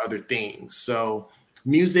room for other things. So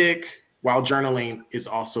music while journaling is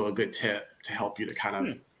also a good tip to help you to kind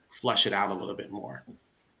of flush it out a little bit more.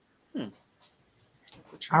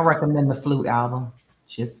 I recommend the Flute album.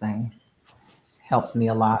 Just saying, helps me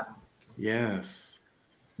a lot. Yes.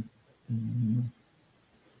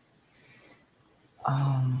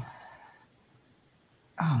 Oh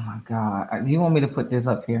my God! Do you want me to put this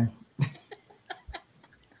up here?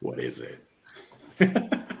 What is it?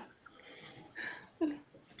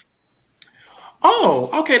 Oh,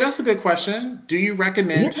 okay. That's a good question. Do you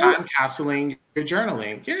recommend time capsuling your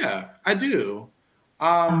journaling? Yeah, I do.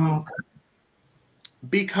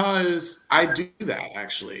 Because I do that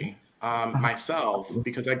actually myself,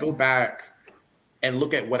 because I go back and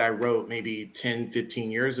look at what I wrote maybe 10, 15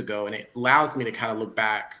 years ago, and it allows me to kind of look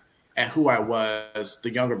back at who I was,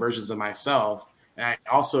 the younger versions of myself. And I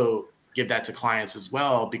also give that to clients as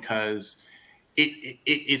well, because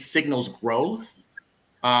it signals growth.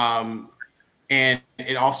 And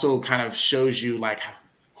it also kind of shows you like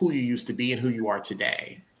who you used to be and who you are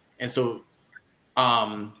today. And so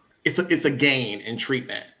it's a gain in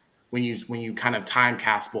treatment when you kind of time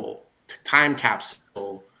capsule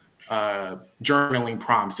journaling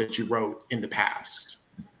prompts that you wrote in the past.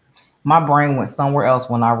 My brain went somewhere else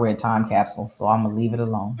when I read Time Capsule, so I'm gonna leave it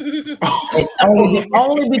alone.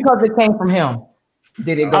 only because it came from him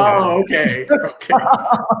did it go. Oh, okay.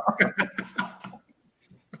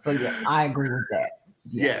 So yeah, I agree with that.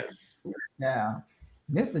 Yes. Yeah.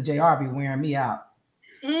 Mr. JR be wearing me out.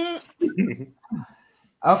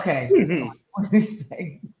 Okay. What did he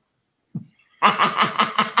say?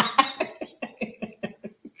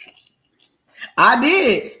 I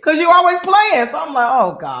did, because you always playing. So I'm like,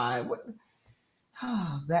 oh God.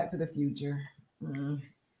 Back to the Future.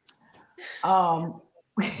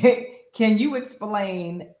 Can you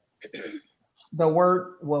explain the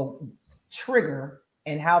word, trigger,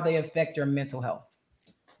 and how they affect your mental health?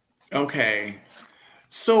 Okay.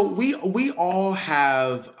 So we all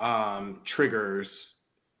have triggers,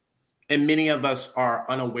 and many of us are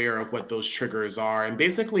unaware of what those triggers are. And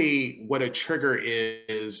basically what a trigger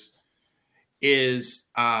is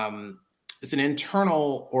it's an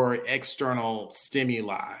internal or external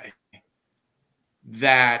stimuli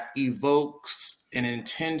that evokes an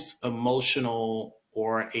intense emotional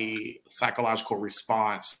or a psychological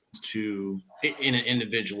response to in an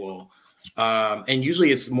individual. And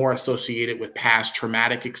usually it's more associated with past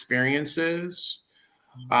traumatic experiences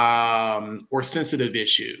or sensitive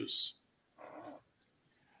issues.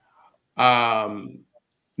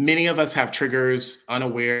 Many of us have triggers,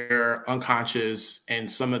 unaware, unconscious, and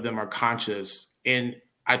some of them are conscious. And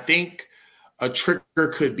I think a trigger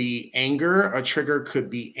could be anger, a trigger could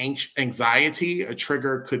be anxiety, a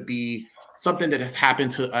trigger could be something that has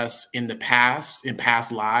happened to us in the past, in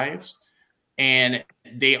past lives, and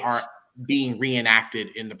they are being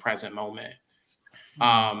reenacted in the present moment.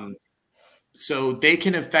 So they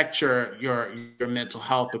can affect your mental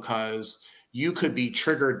health because you could be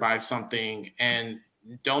triggered by something and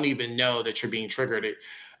don't even know that you're being triggered.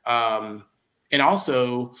 And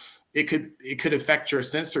also it could affect your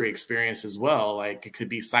sensory experience as well. Like it could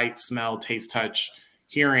be sight, smell, taste, touch,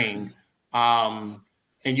 hearing. And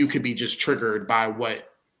you could be just triggered by what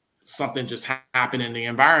something just happened in the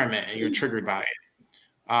environment and you're triggered by it.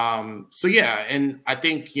 So yeah, and I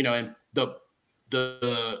think, and the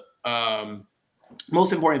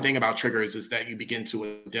most important thing about triggers is that you begin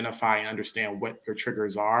to identify and understand what your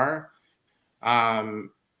triggers are, and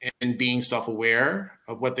being self-aware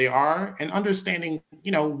of what they are and understanding,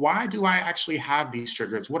 why do I actually have these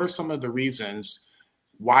triggers? What are some of the reasons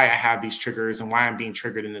why I have these triggers and why I'm being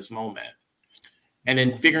triggered in this moment? And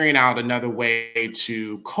then figuring out another way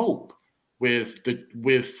to cope with the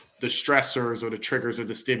stressors or the triggers or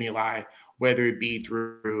the stimuli, whether it be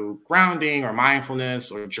through grounding or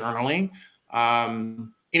mindfulness or journaling,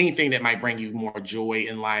 anything that might bring you more joy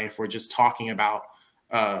in life, or just talking about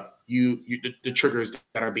the triggers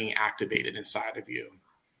that are being activated inside of you.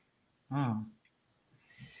 Oh,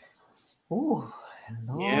 Lord.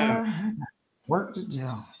 Yeah. Work to do.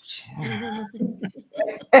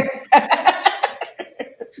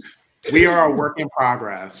 We are a work in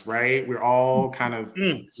progress, right? We're all kind of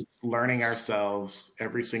just learning ourselves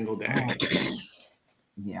every single day.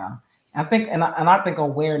 Yeah. I think, and I think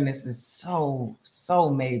awareness is so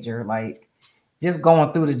major. Like just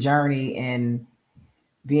going through the journey and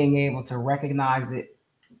being able to recognize it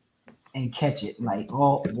and catch it. Like,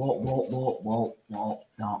 whoa, don't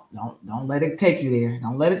let it take you there.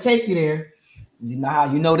 Don't let it take you there. You know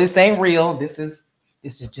how this ain't real. This is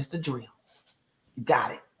just a drill. You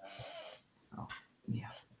got it. So yeah.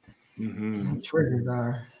 Triggers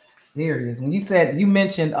are serious. When you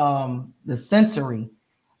mentioned the sensory,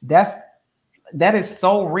 that is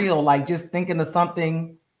so real. Like just thinking of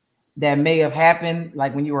something that may have happened,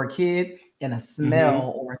 like when you were a kid, and a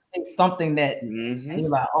smell or something that you're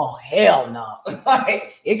like, oh hell no.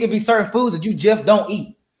 Like it could be certain foods that you just don't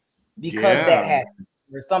eat because that happened,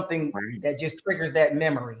 or something that just triggers that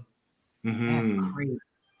memory. That's crazy.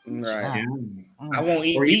 Right. I won't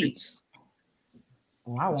eat beets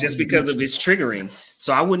just because of its triggering.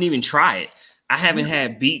 So I wouldn't even try it. I haven't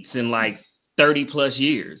had beets in like 30 plus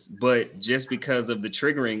years, but just because of the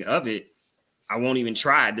triggering of it, I won't even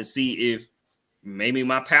try to see if maybe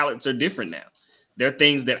my palates are different now. There are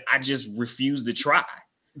things that I just refuse to try.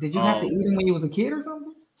 Did you have to eat them when you was a kid or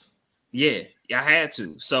something? Yeah, I had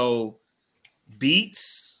to. So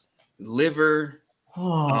beets, liver,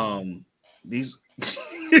 these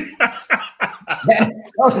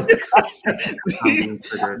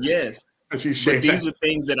yes. But these were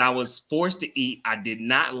things that I was forced to eat. I did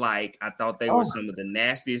not like. I thought they were some of the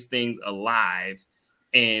nastiest things alive,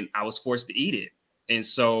 and I was forced to eat it. And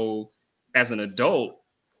so as an adult,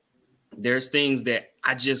 there's things that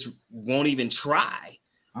I just won't even try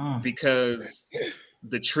because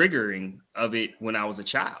the triggering of it when I was a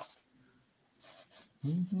child.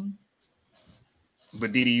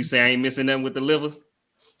 But Didi, you say I ain't missing nothing with the liver?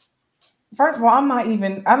 First of all, I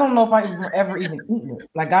don't know if I ever even eaten it.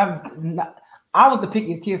 Like I was the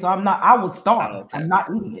pickiest kid, so I would starve. Okay. I'm not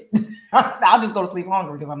eating it. I'll just go to sleep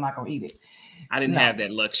hungry because I'm not going to eat it. I didn't have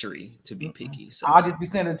that luxury to be picky. So I'll just be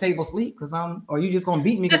sitting at the table sleep or you just going to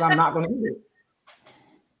beat me because I'm not going to eat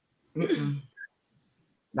it.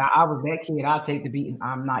 Now, I was that kid. I'll take the beating.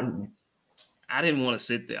 I'm not eating it. I didn't want to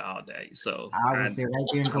sit there all day. So I would sit right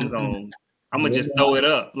there and I'm going to just throw it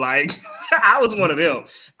up. Like I was one of them.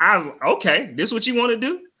 I was okay. This what you want to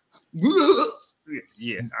do?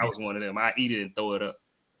 Yeah, I was one of them. I eat it and throw it up.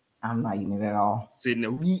 I'm not eating it at all. Sitting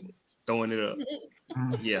there throwing it up.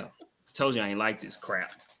 Yeah. Told you I ain't like this crap.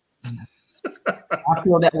 I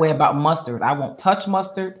feel that way about mustard. I won't touch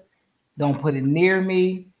mustard. Don't put it near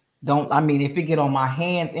me. If it get on my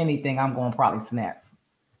hands, anything, I'm going to probably snap.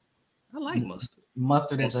 I like mustard.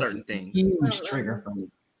 Mustard is certain things. Huge trigger for me.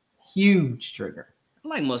 Huge trigger. I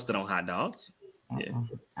like mustard on hot dogs. Yeah.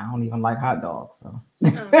 I don't even like hot dogs. So.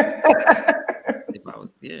 If I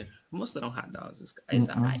was, mustard on hot dogs is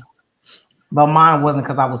all right. But mine wasn't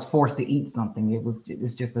because I was forced to eat something.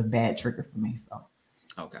 It's just a bad trigger for me. So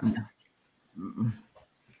Okay. Yeah.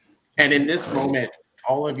 And in this moment,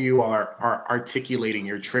 all of you are articulating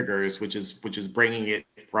your triggers, which is bringing it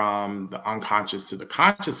from the unconscious to the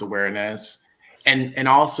conscious awareness, and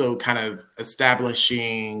also kind of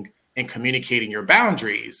establishing and communicating your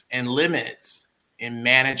boundaries and limits and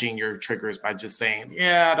managing your triggers by just saying,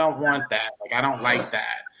 yeah, I don't want that. Like, I don't like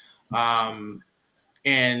that.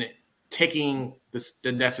 And taking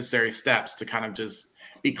the necessary steps to kind of just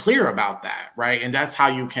be clear about that. Right. And that's how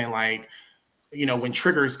you can, like, when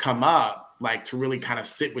triggers come up, like, to really kind of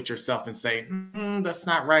sit with yourself and say, that's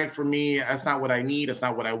not right for me. That's not what I need. That's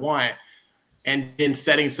not what I want. And then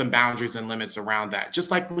setting some boundaries and limits around that.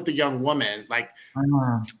 Just like with the young woman, like,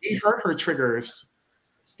 we heard her triggers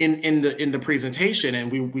in the presentation,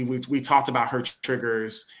 and we talked about her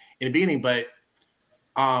triggers in the beginning, but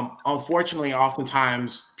unfortunately,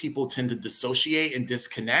 oftentimes people tend to dissociate and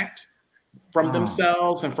disconnect from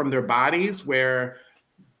themselves and from their bodies, where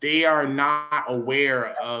they are not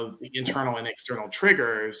aware of the internal and external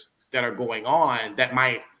triggers that are going on that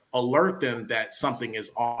might alert them that something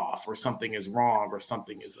is off or something is wrong or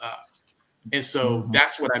something is up. And so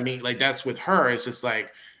that's what I mean. Like, that's with her. It's just like,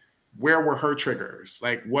 where were her triggers?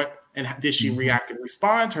 Like, what, and did she react and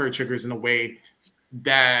respond to her triggers in a way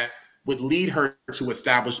that would lead her to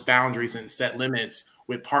establish boundaries and set limits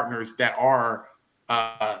with partners that are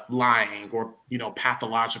lying or,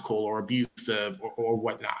 pathological or abusive or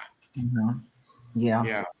whatnot.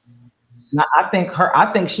 Yeah. Now, I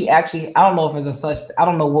think she actually, I don't know if it's I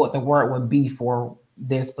don't know what the word would be for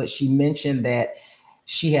this, but she mentioned that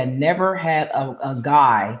she had never had a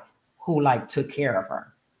guy who, like, took care of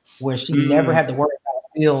her, where she never had to worry about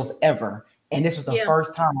bills ever. And this was the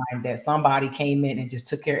first time that somebody came in and just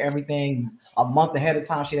took care of everything a month ahead of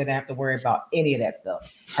time. She didn't have to worry about any of that stuff.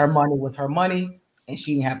 Her money was her money, and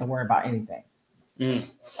she didn't have to worry about anything.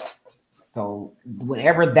 So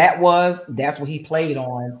whatever that was, that's what he played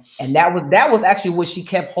on. And that was actually what she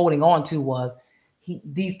kept holding on to, was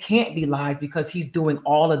these can't be lies, because he's doing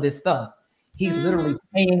all of this stuff. He's literally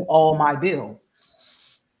paying all my bills.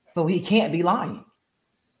 So he can't be lying.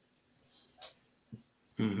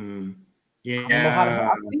 Yeah. I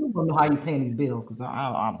still don't know how you're paying these bills, because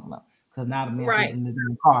I don't know. Because now the man's in his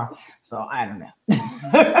new car. So I don't know.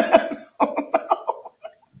 I don't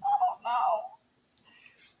know.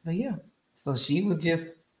 But yeah. So she was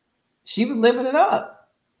living it up.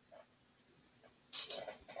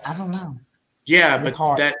 I don't know. Yeah, but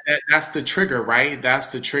that's the trigger, right?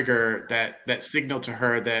 That's the trigger that signaled to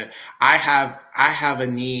her that I have a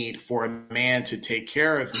need for a man to take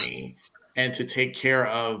care of me and to take care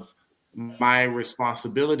of my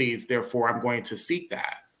responsibilities. Therefore, I'm going to seek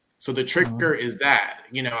that. So the trigger is that,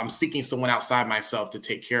 I'm seeking someone outside myself to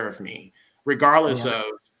take care of me, regardless of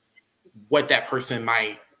how that person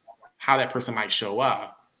might show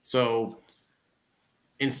up. So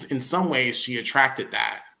in some ways, she attracted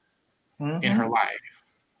that in her life.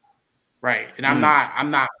 Right. And I'm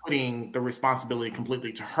not putting the responsibility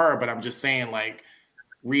completely to her, but I'm just saying, like,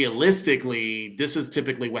 realistically, this is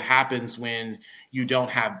typically what happens when you don't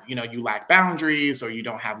have, you lack boundaries, or you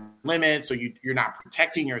don't have limits, or you're not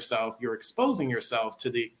protecting yourself. You're exposing yourself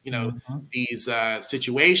to the, these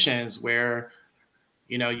situations where,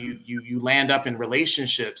 you land up in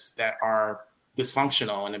relationships that are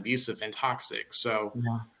dysfunctional and abusive and toxic. So,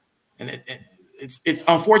 and it's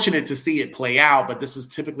unfortunate to see it play out, but this is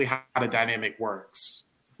typically how the dynamic works.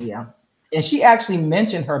 Yeah. And she actually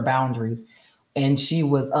mentioned her boundaries, and she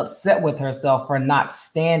was upset with herself for not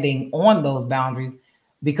standing on those boundaries,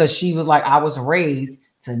 because she was like, I was raised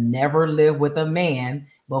to never live with a man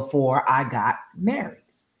before I got married.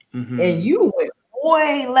 And you went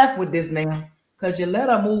way left with this man, because you let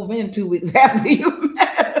her move in 2 weeks after you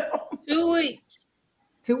met him. 2 weeks.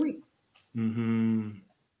 2 weeks.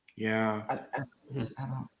 Yeah.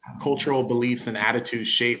 Cultural beliefs and attitudes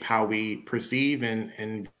shape how we perceive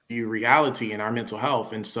and view reality and our mental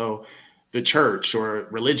health. And so the church or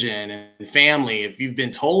religion and family, if you've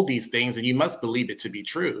been told these things, and you must believe it to be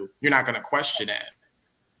true, you're not going to question it.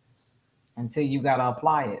 Until you got to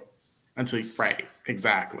apply it. Right.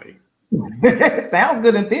 Exactly. Sounds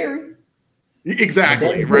good in theory.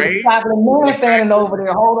 Exactly. Right. Man standing over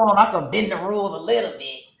there. Hold on. I can bend the rules a little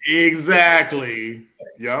bit. Exactly.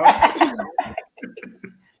 Yeah.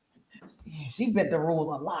 She bent the rules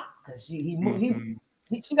a lot, because she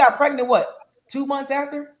got pregnant, what, 2 months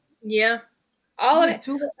after? Yeah. All of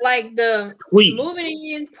that, like the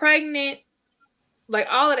moving in, pregnant, like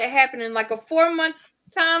all of that happened in like a 4-month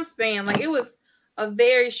time span. Like, it was a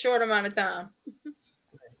very short amount of time.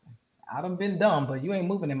 I done been dumb, but you ain't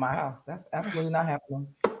moving in my house. That's absolutely not happening.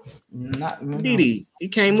 Not no. Didi, you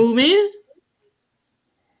can't move in.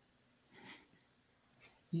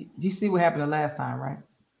 You see what happened the last time, right?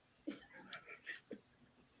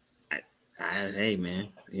 Hey man,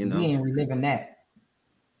 you We know, ain't reliving that.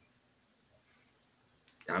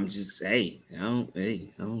 I'm just I don't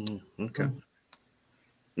know. Okay.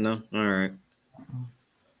 No, all right.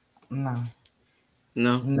 No,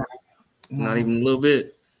 No, no, not no, even a little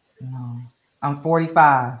bit. no. I'm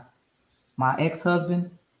 45. My ex-husband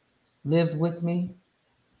lived with me.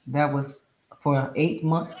 That was for 8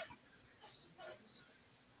 months.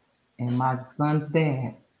 And my son's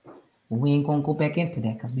dad. We ain't gonna go back into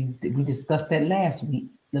that because we discussed that last week.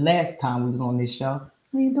 The last time we was on this show,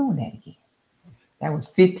 we ain't doing that again. That was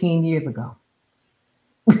 15 years ago.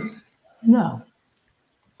 No.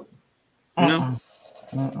 No.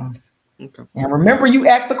 Okay. And remember, you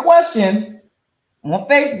asked the question on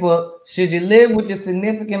Facebook: should you live with your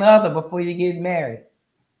significant other before you get married?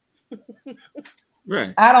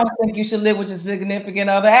 Right. I don't think you should live with your significant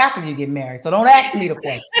other after you get married. So don't ask me the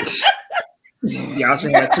question. Y'all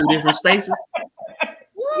should have 2 different spaces.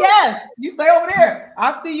 Yes, you stay over there.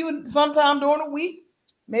 I'll see you sometime during the week,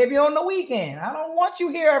 maybe on the weekend. I don't want you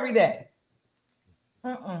here every day.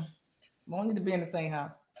 Won't need to be in the same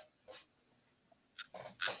house.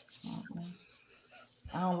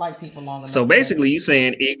 I don't like people long enough. So basically, you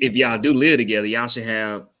saying if y'all do live together, y'all should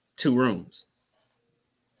have 2 rooms.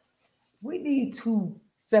 We need 2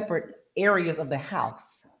 separate areas of the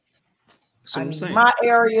house. I need my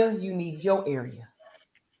area. You need your area.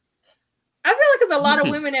 I feel like there's a lot of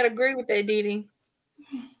women that agree with that, Didi.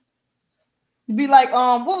 You'd be like,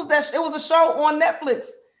 what was that? It was a show on Netflix.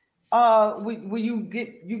 Will you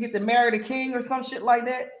get to marry the king or some shit like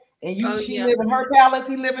that? And she live in her palace,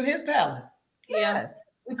 he live in his palace. Yes.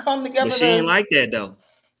 We come together. But she ain't like that though.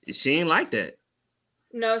 She ain't like that.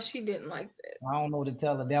 No, she didn't like that. I don't know what to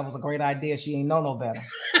tell her. That was a great idea. She ain't know no better.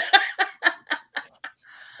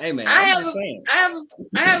 Hey man, I'm just saying. I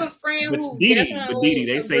have a friend who Didi,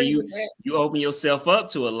 they say you open yourself up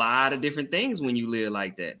to a lot of different things when you live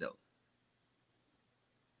like that though.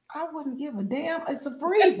 I wouldn't give a damn. It's a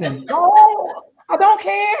freezing. I don't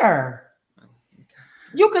care.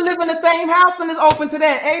 You can live in the same house and it's open to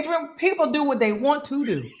that. Adrian, people do what they want to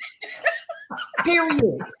do. Period.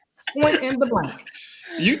 Point in the blank.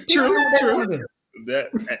 True.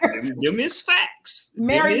 Them is facts.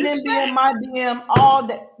 Married men be in my DM all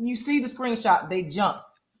day. You see the screenshot, they jump.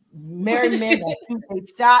 Married men that shoot a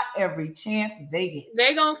shot every chance they get.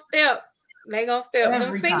 They gonna step. Them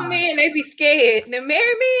single men, they be scared. The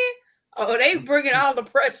married men, they bringing all the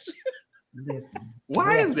pressure. Listen,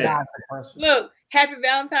 why is that? Look, happy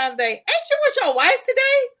Valentine's Day. Ain't you with your wife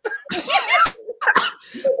today?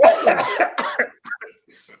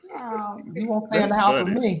 You won't stay in the house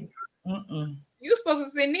with me. You're supposed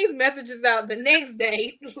to send these messages out the next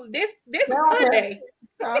day. This is Sunday.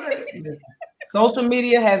 Social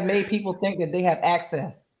media has made people think that they have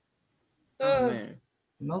access. Oh man.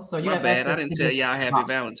 No, sir. My bad. I didn't tell y'all happy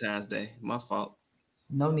Valentine's Day. My fault.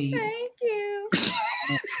 No need. Thank you.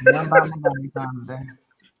 Valentine's Day.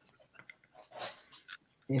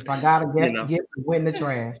 If I gotta get win the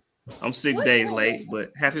trash. I'm 6 days late,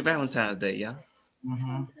 but happy Valentine's Day, y'all.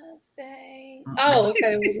 Valentine's Day. Oh,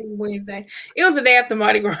 okay. Wednesday. It was the day after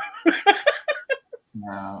Mardi Gras.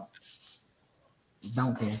 No.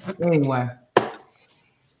 Don't care. Anyway,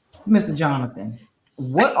 Mr. Jonathan,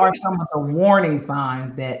 what are some of the warning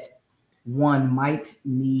signs that one might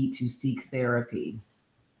need to seek therapy?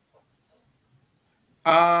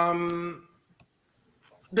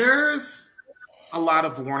 There's a lot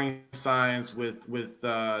of warning signs with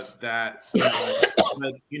that,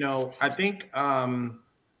 but I think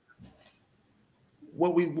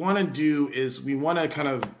what we want to do is we want to kind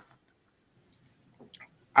of.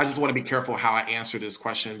 I just want to be careful how I answer this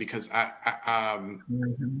question because I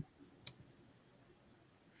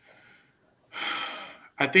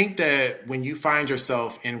think that when you find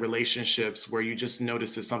yourself in relationships where you just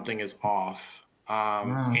notice that something is off,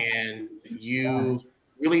 and you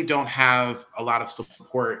really don't have a lot of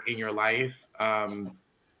support in your life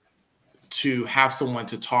to have someone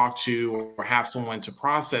to talk to or have someone to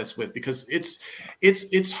process with, because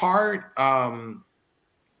it's hard.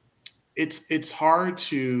 It's hard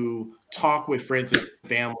to talk with friends and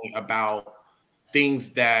family about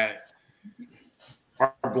things that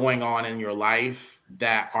are going on in your life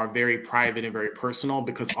that are very private and very personal,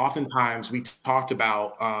 because oftentimes we talked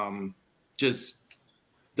about just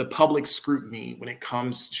the public scrutiny when it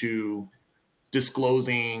comes to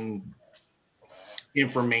disclosing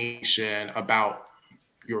information about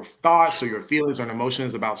your thoughts or your feelings or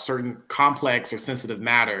emotions about certain complex or sensitive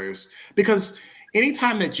matters. Because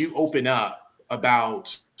anytime that you open up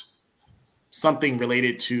about something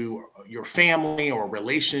related to your family or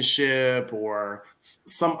relationship or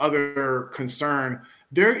some other concern,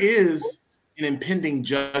 there is an impending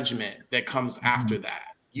judgment that comes after that.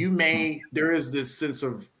 There is this sense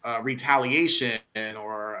of retaliation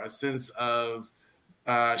or a sense of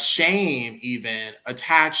shame even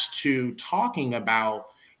attached to talking about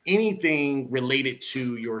anything related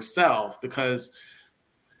to yourself, because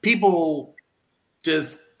people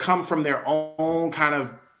just come from their own kind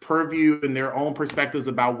of purview and their own perspectives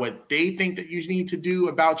about what they think that you need to do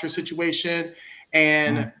about your situation.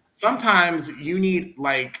 And sometimes you need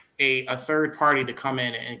like a third party to come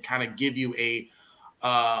in and kind of give you an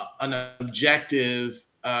objective,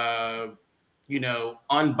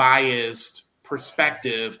 unbiased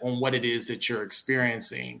perspective on what it is that you're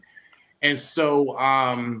experiencing. And so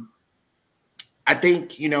I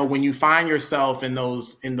think, when you find yourself in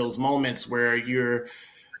those moments where you're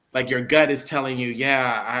like, your gut is telling you,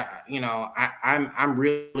 I'm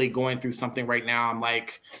really going through something right now. I'm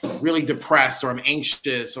like really depressed, or I'm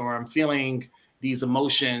anxious, or I'm feeling these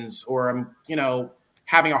emotions, or I'm,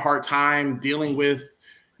 having a hard time dealing with,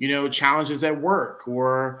 challenges at work,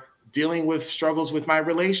 or dealing with struggles with my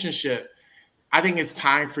relationship. I think it's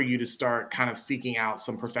time for you to start kind of seeking out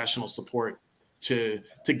some professional support to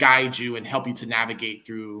guide you and help you to navigate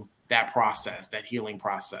through that process, that healing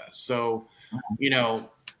process. So,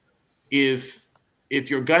 if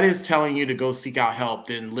your gut is telling you to go seek out help,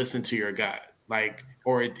 then listen to your gut. Like,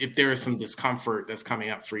 or if there is some discomfort that's coming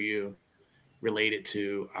up for you related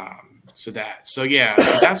to that. So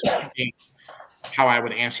that's what I think, how I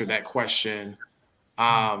would answer that question,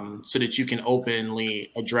 so that you can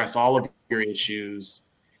openly address all of your issues,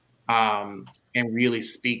 and really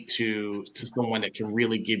speak to someone that can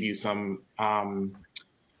really give you some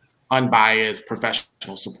unbiased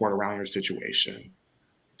professional support around your situation.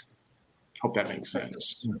 Hope that makes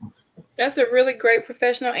sense. That's a really great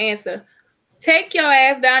professional answer. Take your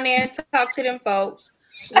ass down there and talk to them folks.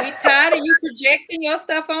 We tired of you projecting your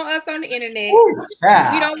stuff on us on the internet.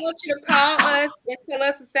 We don't want you to call us and tell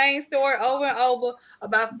us the same story over and over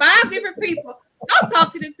about 5 different people. Go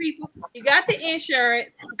talk to them people. You got the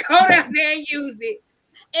insurance. Go down there and use it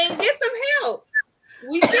and get some help.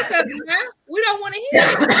 We sick of it now. We don't want to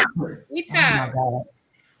hear it. We tired.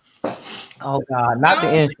 Oh God, not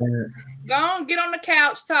the insurance. Go on, get on the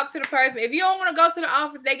couch, talk to the person. If you don't want to go to the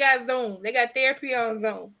office, they got Zoom. They got therapy on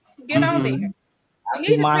Zoom. Get on there.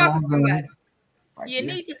 You need to talk to somebody. You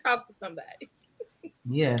need to talk to somebody.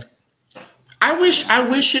 Yes. I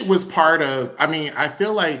wish it was part of, I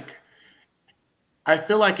feel like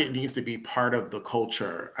it needs to be part of the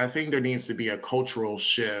culture. I think there needs to be a cultural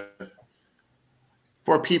shift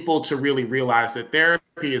for people to really realize that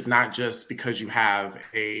therapy is not just because you have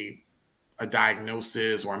a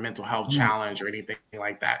diagnosis or a mental health challenge or anything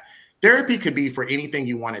like that. Therapy could be for anything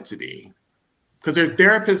you want it to be. Because there are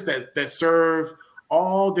therapists that serve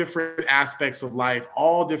all different aspects of life,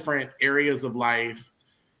 all different areas of life,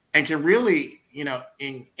 and can really,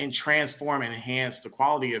 and transform and enhance the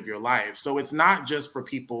quality of your life. So it's not just for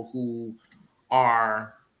people who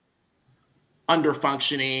are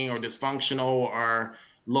underfunctioning or dysfunctional or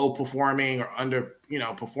low performing or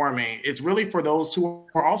performing. It's really for those who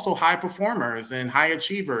are also high performers and high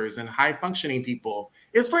achievers and high functioning people.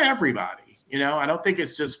 It's for everybody. I don't think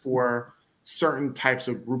it's just for certain types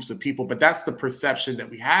of groups of people, but that's the perception that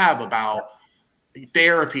we have about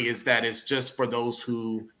therapy, is that it's just for those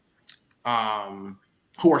who are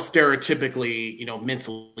stereotypically,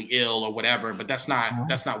 mentally ill or whatever. But that's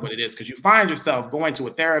not what it is, because you find yourself going to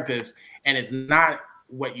a therapist and it's not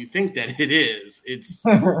what you think that it is. It's,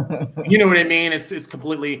 you know what I mean? It's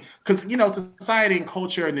completely, because, society and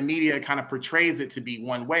culture and the media kind of portrays it to be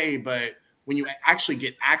one way, but when you actually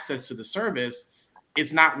get access to the service,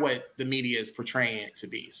 it's not what the media is portraying it to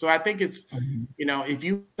be. So I think it's, if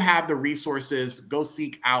you have the resources, go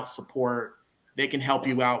seek out support. They can help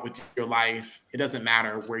you out with your life. It doesn't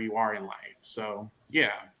matter where you are in life. So,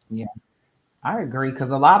 yeah. Yeah, I agree.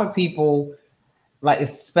 Because a lot of people, like,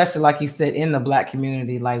 especially like you said, in the Black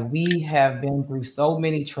community, like, we have been through so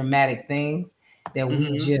many traumatic things that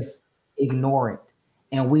we just ignore it.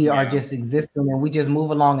 And we are just existing, and we just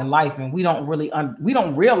move along in life. And we don't really, we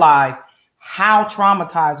don't realize how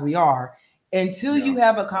traumatized we are until you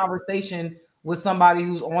have a conversation with somebody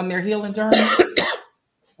who's on their healing journey.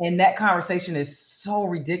 And that conversation is so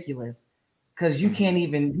ridiculous, because you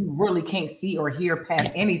really can't see or hear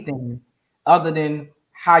past anything other than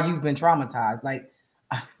how you've been traumatized. Like,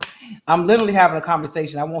 I'm literally having a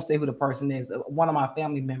conversation. I won't say who the person is, one of my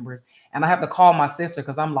family members, and I have to call my sister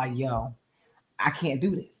because I'm like, yo, I can't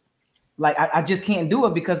do this. Like, I just can't do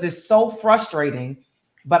it because it's so frustrating,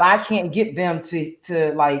 but I can't get them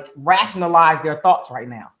to like rationalize their thoughts right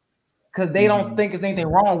now because they don't think there's anything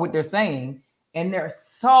wrong with what they're saying, and they're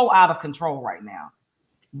so out of control right now.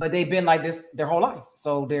 But they've been like this their whole life,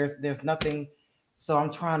 so there's nothing. So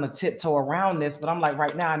I'm trying to tiptoe around this, but I'm like,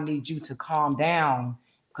 right now I need you to calm down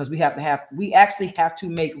because we actually have to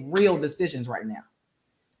make real decisions right now.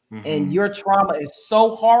 And your trauma is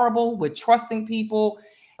so horrible with trusting people.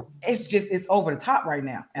 It's over the top right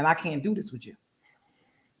now, and I can't do this with you.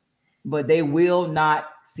 But they will not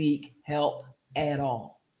seek help at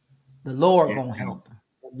all. The Lord gonna help them.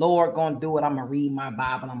 The Lord gonna do it. I'm gonna read my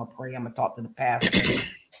Bible. I'm gonna pray. I'm gonna talk to the pastor.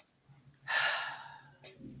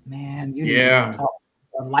 Man, you need to talk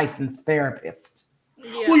to a licensed therapist.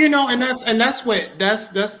 Yeah. Well, you know, and that's that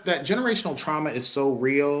generational trauma is so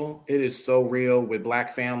real. It is so real with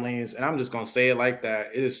Black families, and I'm just gonna say it like that.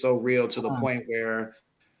 It is so real to the point where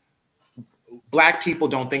Black people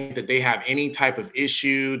don't think that they have any type of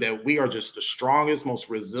issue, that we are just the strongest, most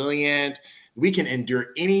resilient. We can endure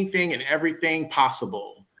anything and everything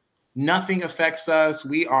possible. Nothing affects us.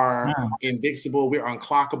 We are invincible. We're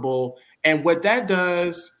unclockable. And what that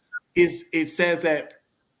does is it says that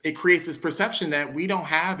it creates this perception that we don't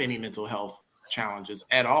have any mental health challenges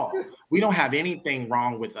at all. We don't have anything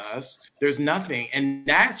wrong with us. There's nothing. And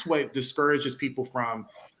that's what discourages people from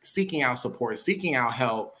seeking out support, seeking out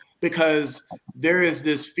help, because there is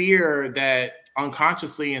this fear that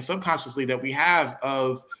unconsciously and subconsciously that we have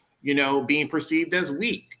of, you know, being perceived as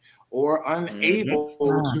weak or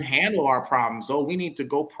unable to handle our problems. So we need to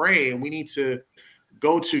go pray and we need to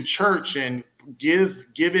go to church and give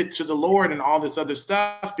it to the Lord and all this other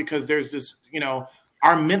stuff, because there's this, you know,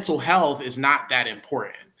 our mental health is not that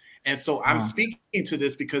important. And so I'm speaking to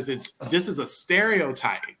this because this is a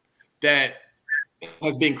stereotype that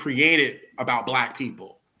has been created about Black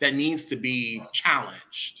people that needs to be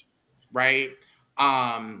challenged, right?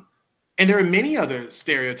 And there are many other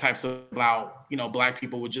stereotypes about, you know, Black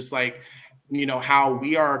people, with just like, you know, how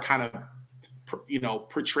we are kind of, you know,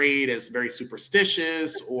 portrayed as very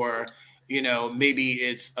superstitious, or, you know, maybe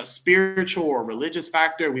it's a spiritual or religious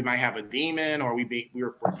factor. We might have a demon, or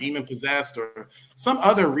we're demon possessed, or some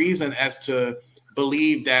other reason as to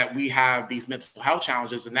believe that we have these mental health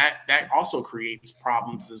challenges. And that also creates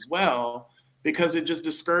problems as well, because it just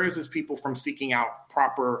discourages people from seeking out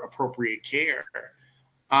proper, appropriate care.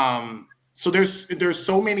 So there's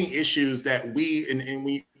so many issues that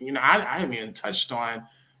we, you know, I haven't even touched on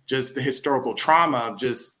just the historical trauma of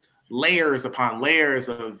just layers upon layers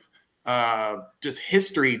of just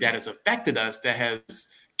history that has affected us, that has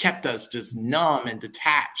kept us just numb and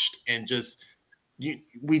detached, and just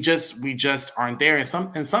we just aren't there. And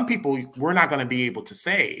some people we're not going to be able to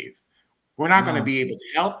save. We're not going to be able to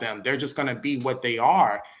help them. They're just going to be what they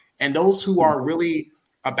are. And those who are really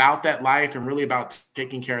about that life and really about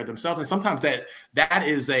taking care of themselves, and sometimes that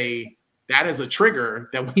is a trigger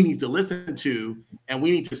that we need to listen to, and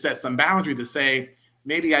we need to set some boundary to say,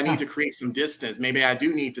 maybe I need to create some distance. Maybe I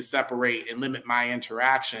do need to separate and limit my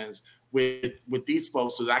interactions with these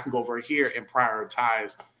folks so that I can go over here and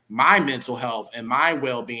prioritize my mental health and my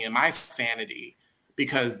well-being, my sanity,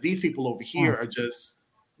 because these people over here are just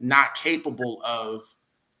not capable of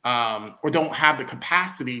or don't have the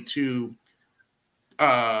capacity to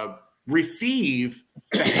receive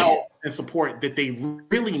the help and support that they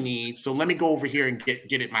really need. So let me go over here and get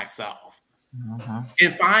it myself.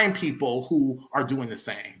 And find people who are doing the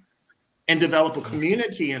same, and develop a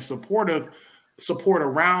community and support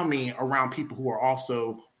around me, around people who are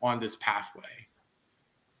also on this pathway.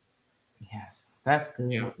 Yes, that's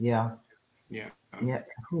good. Yeah. Oh,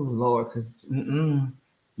 Lord, because you're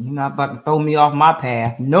not about to throw me off my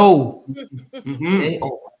path. No.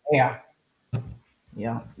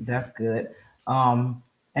 Yeah, that's good.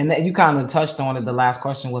 And that you kind of touched on it. The last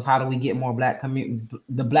question was, how do we get more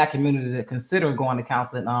the Black community to consider going to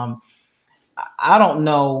counseling? I don't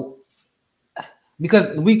know,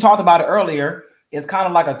 because we talked about it earlier. It's kind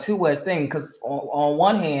of like a two-edged thing, because on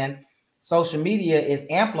one hand, social media is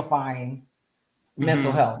amplifying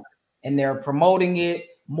mental health, and they're promoting it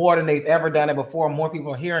more than they've ever done it before. More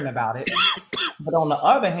people are hearing about it. But on the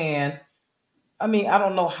other hand, I mean, I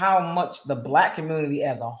don't know how much the Black community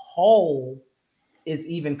as a whole is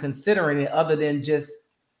even considering it, other than just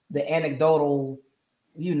the anecdotal,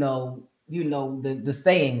 the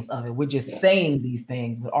sayings of it. We're just saying these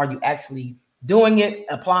things, but are you actually doing it,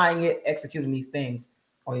 applying it, executing these things,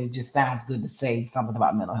 or it just sounds good to say something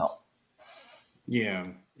about mental health? Yeah.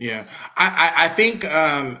 Yeah, I think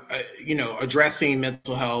addressing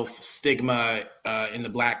mental health stigma in the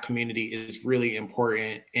Black community is really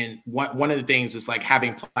important, and one of the things is like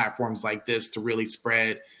having platforms like this to really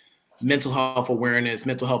spread mental health awareness,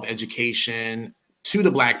 mental health education to the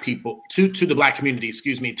Black people, to the Black community,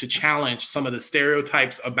 excuse me, to challenge some of the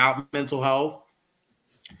stereotypes about mental health,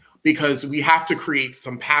 because we have to create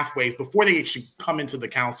some pathways before they actually come into the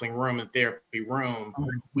counseling room and therapy room.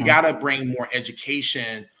 We got to bring more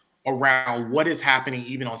education around what is happening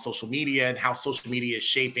even on social media and how social media is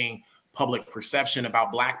shaping public perception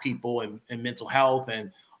about Black people and mental health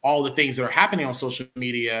and all the things that are happening on social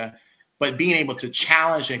media, but being able to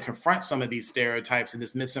challenge and confront some of these stereotypes and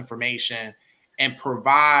this misinformation and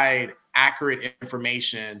provide accurate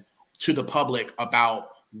information to the public about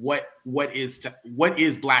what is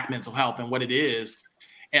Black mental health and what it is,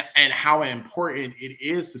 and how important it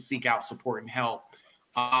is to seek out support and help.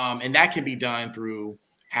 And that can be done through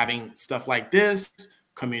having stuff like this,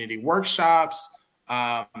 community workshops,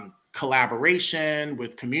 collaboration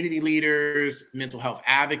with community leaders, mental health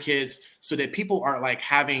advocates, so that people are like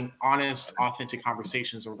having honest, authentic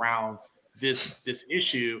conversations around this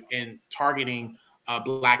issue and targeting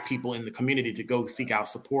Black people in the community to go seek out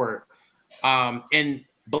support. And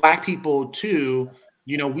Black people too,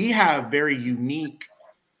 we have very unique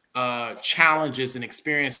challenges and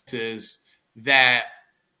experiences that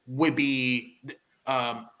would be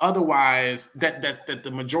otherwise that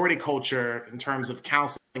the majority culture in terms of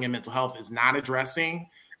counseling and mental health is not addressing.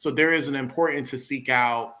 So there is an importance to seek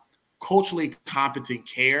out culturally competent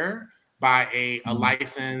care by a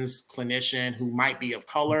licensed clinician who might be of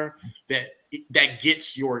color, that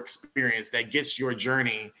gets your experience, that gets your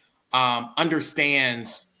journey,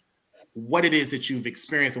 understands what it is that you've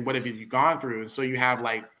experienced and what have you gone through. And so you have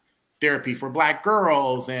like therapy for Black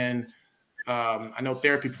girls, and I know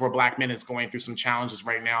therapy for Black men is going through some challenges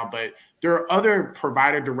right now, but there are other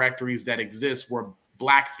provider directories that exist where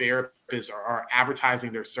Black therapists are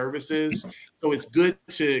advertising their services. So it's good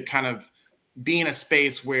to kind of be in a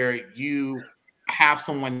space where you have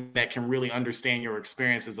someone that can really understand your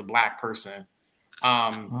experience as a Black person.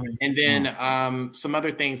 And then some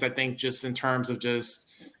other things, I think, just in terms of just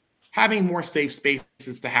having more safe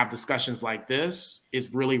spaces to have discussions like this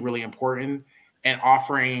is really, really important, and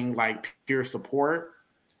offering like peer support,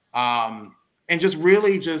 and just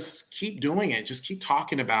really just keep doing it. Just keep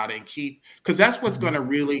talking about it, because that's what's going to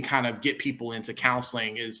really kind of get people into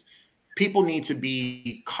counseling. Is people need to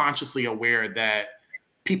be consciously aware that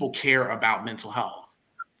people care about mental health.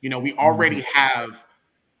 We already have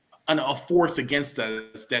a force against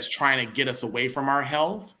us that's trying to get us away from our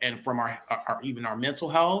health and from our even our mental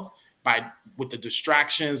health with the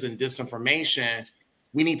distractions and disinformation.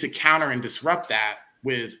 We need to counter and disrupt that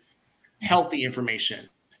with healthy information,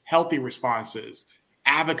 healthy responses,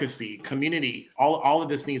 advocacy, community. All of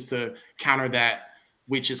this needs to counter that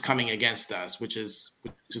which is coming against us, which is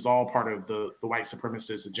all part of the white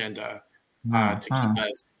supremacist agenda to keep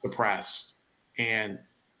us suppressed and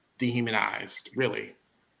dehumanized. Really,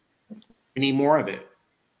 we need more of it.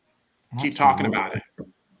 Absolutely. Keep talking about it.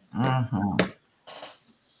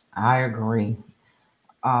 I agree.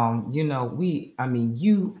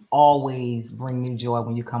 You always bring me joy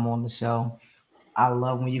when you come on the show. I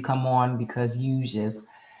love when you come on because you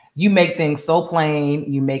make things so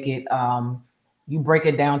plain. You make it, you break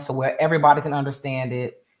it down to where everybody can understand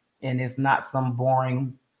it. And it's not some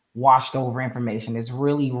boring, washed over information. It's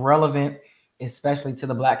really relevant, especially to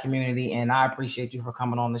the Black community. And I appreciate you for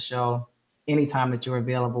coming on the show. Anytime that you're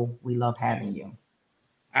available, we love having you.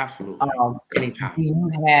 Absolutely. Anytime. Do you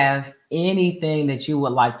have anything that you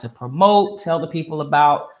would like to promote, tell the people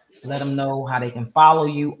about, let them know how they can follow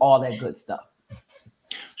you, all that good stuff?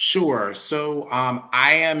 Sure. So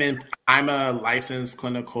I'm a licensed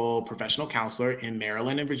clinical professional counselor in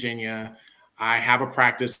Maryland and Virginia. I have a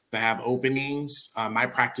practice. I have openings. My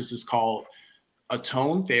practice is called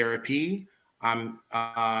Atone Therapy. I'm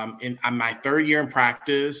my third year in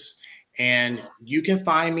practice. And you can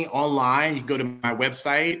find me online. You can go to my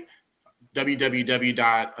website,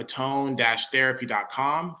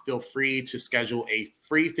 www.atone-therapy.com. Feel free to schedule a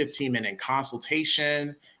free 15-minute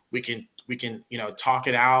consultation. We can talk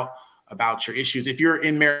it out about your issues. If you're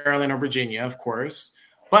in Maryland or Virginia, of course.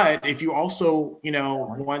 But if you also,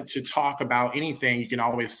 want to talk about anything, you can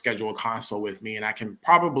always schedule a consult with me, and I can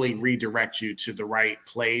probably redirect you to the right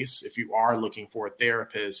place if you are looking for a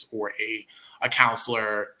therapist or a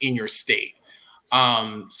counselor in your state.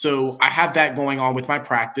 So I have that going on with my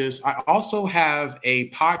practice. I also have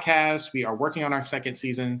a podcast. We are working on our second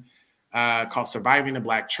season called Surviving the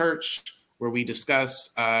Black Church, where we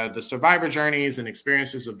discuss the survivor journeys and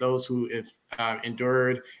experiences of those who have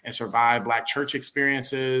endured and survived Black church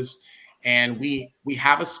experiences. And we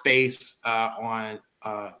have a space on,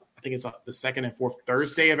 I think it's the second and fourth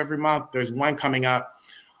Thursday of every month. There's one coming up.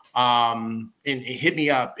 And hit me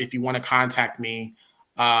up if you want to contact me.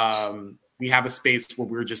 We have a space where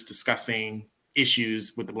we're just discussing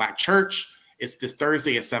issues with the Black church. It's this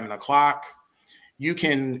Thursday at 7:00. You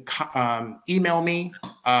can email me.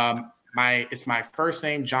 It's my first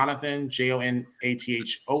name, Jonathan,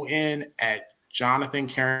 JONATHON at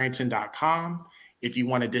jonathancarrington.com. If you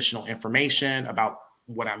want additional information about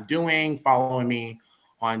what I'm doing, following me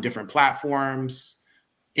on different platforms,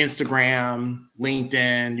 Instagram,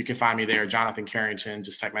 LinkedIn, you can find me there, Jonathan Carrington.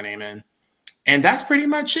 Just type my name in. And that's pretty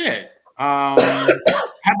much it.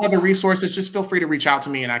 Have other resources, just feel free to reach out to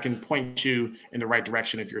me and I can point you in the right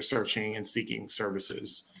direction if you're searching and seeking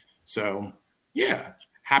services. So yeah,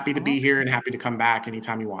 happy to be here and happy to come back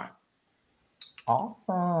anytime you want.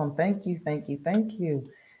 Awesome. Thank you. Thank you. Thank you.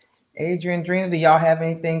 Adrian, Drina, do y'all have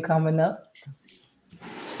anything coming up?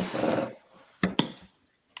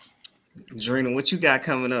 Drina, what you got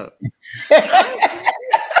coming up?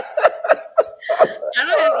 I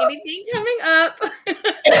don't have anything coming up.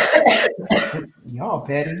 Y'all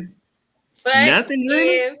petty. But nothing,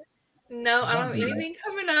 Drina? No, I don't have anything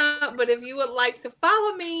coming up. But if you would like to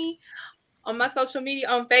follow me on my social media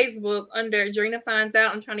on Facebook under Drina Finds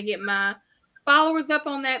Out, I'm trying to get my followers up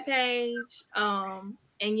on that page. And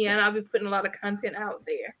I'll be putting a lot of content out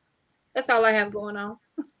there. That's all I have going on.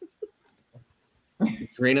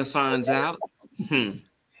 Drina Finds Out.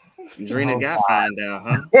 Drina got find out,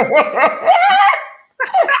 huh?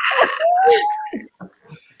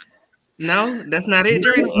 No, that's not it,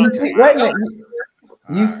 Drina. Okay. Wait a minute.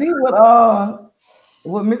 You see what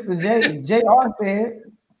Mr. JR said?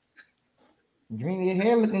 Drina, your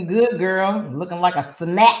hair looking good, girl. Looking like a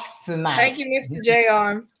snack tonight. Thank you, Mr.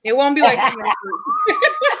 JR. It won't be like tonight.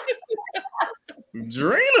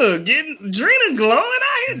 Drina glowing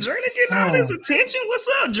out here. Drina getting all this attention. What's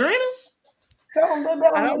up, Drina? Tell them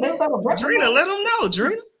Drina, let them know,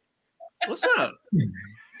 Drina. What's up?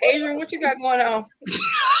 Adrian, what you got going on?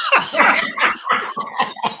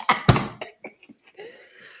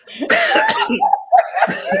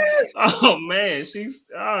 Oh man,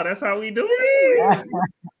 that's how we do it.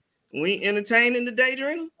 We entertaining today,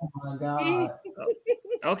 Drina? Oh my God.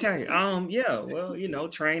 Okay. Yeah, well,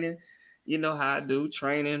 training, you know how I do,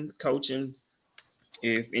 training, coaching.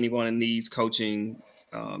 If anyone needs coaching,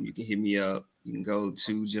 you can hit me up. You can go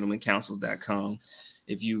to gentlemencounsels.com.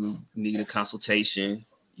 If you need a consultation,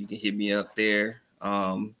 you can hit me up there.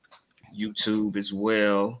 YouTube as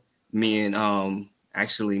well. Me and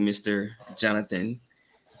actually Mr. Jonathan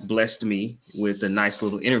blessed me with a nice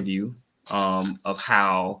little interview of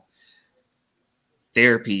how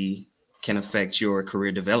therapy can affect your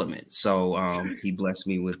career development. So he blessed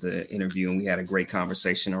me with the interview and we had a great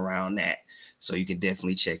conversation around that. So you can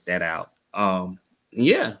definitely check that out.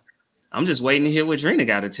 Yeah, I'm just waiting to hear what Drina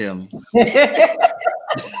got to tell me.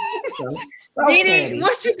 Didi,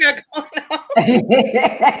 what you got going on?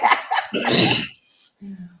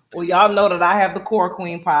 Well, y'all know that I have the Core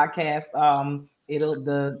Queen podcast.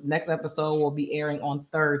 The next episode will be airing on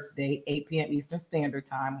Thursday, 8 p.m. Eastern Standard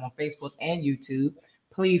Time on Facebook and YouTube.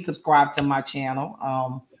 Please subscribe to my channel.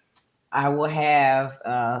 I will have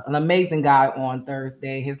an amazing guy on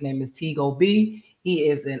Thursday. His name is Tigo B. He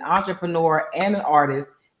is an entrepreneur and an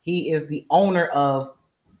artist. He is the owner of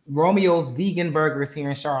Romeo's Vegan Burgers here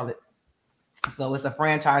in Charlotte. So it's a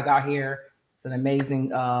franchise out here. It's an amazing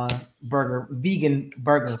vegan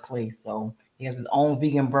burger place. So he has his own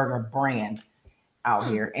vegan burger brand out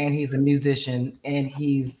here. And he's a musician and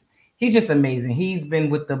he's just amazing. He's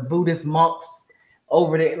been with the Buddhist monks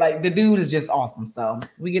over there. Like the dude is just awesome. So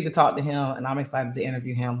we get to talk to him and I'm excited to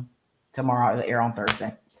interview him tomorrow. It'll air on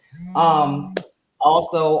Thursday.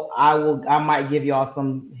 Also, I might give y'all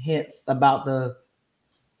some hints about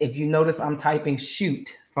if you notice I'm typing shoot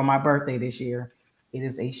for my birthday this year. It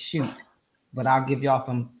is a shoot, but I'll give y'all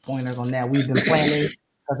some pointers on that. We've been planning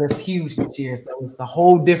because it's huge this year. So it's a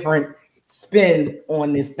whole different spin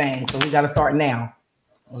on this thing. So we got to start now.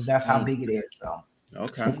 That's how big it is. So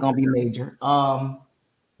okay, it's going to be major.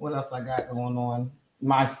 What else I got going on?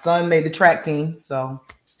 My son made the track team. So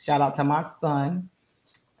shout out to my son.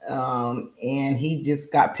 And he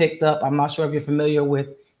just got picked up. I'm not sure if you're familiar with,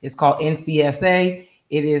 it's called NCSA.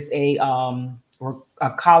 It is a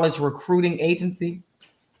college recruiting agency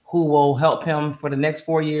who will help him for the next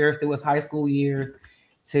 4 years through his high school years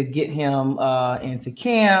to get him into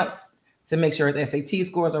camps, to make sure his SAT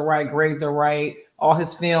scores are right, grades are right, all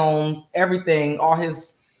his films, everything, all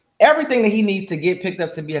his everything that he needs to get picked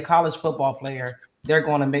up to be a college football player, they're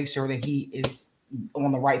going to make sure that he is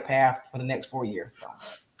on the right path for the next 4 years. So,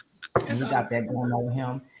 and he got that going on with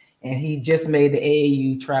him. And he just made the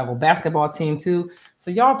AAU travel basketball team too.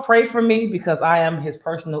 So y'all pray for me because I am his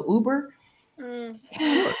personal Uber. And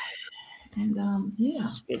yeah,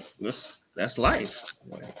 that's life.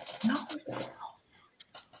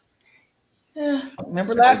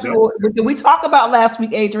 Remember last week? What did we talk about last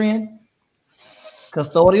week, Adrian?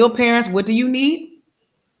 Custodial parents. What do you need?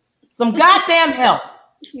 Some goddamn help.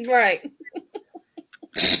 Right.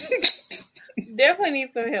 Definitely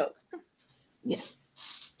need some help. Yes.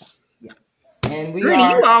 Yeah. And Brittany,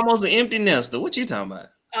 you almost an empty nester. What you talking about?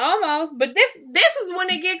 Almost, but this is when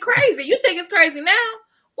they get crazy. You think it's crazy now?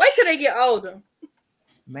 Wait till they get older.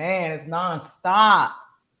 Man, it's nonstop.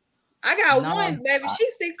 I got one, baby.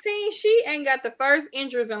 She's 16. She ain't got the first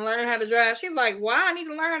interest in learning how to drive. She's like, why I need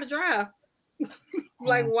to learn how to drive?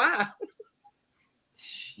 Like, why?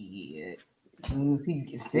 Shit. As soon as he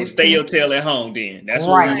gets 15, stay your tail at home then. That's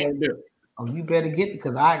right. What we're gonna do. Oh, you better get it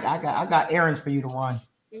because I got errands for you to run.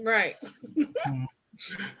 Right.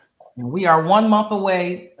 And we are 1 month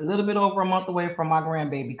away, a little bit over a month away from my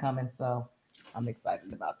grandbaby coming. So I'm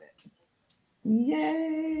excited about that.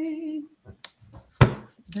 Yay.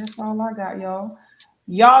 That's all I got, y'all.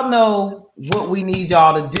 Y'all know what we need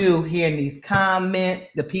y'all to do here in these comments.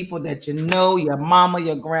 The people that you know, your mama,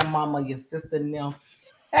 your grandmama, your sister, and them.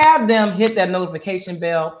 Have them hit that notification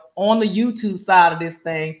bell on the YouTube side of this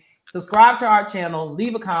thing. Subscribe to our channel.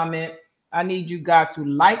 Leave a comment. I need you guys to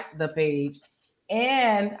like the page.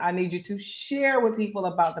 And I need you to share with people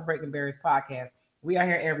about the Breaking Berries podcast. We are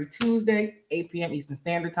here every Tuesday, 8 p.m. Eastern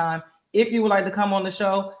Standard Time. If you would like to come on the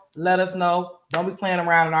show, let us know. Don't be playing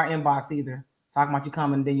around in our inbox either. Talking about you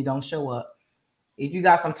coming, then you don't show up. If you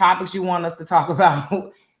got some topics you want us to talk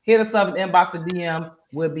about, hit us up in inbox or DM.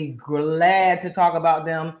 We'll be glad to talk about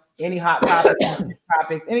them. Any hot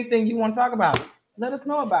topics, anything you want to talk about, let us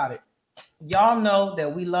know about it. Y'all know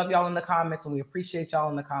that we love y'all in the comments and we appreciate y'all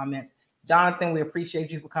in the comments. Jonathan, we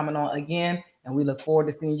appreciate you for coming on again, and we look forward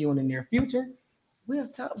to seeing you in the near future. We'll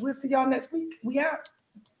see y'all next week. We out.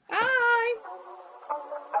 Bye.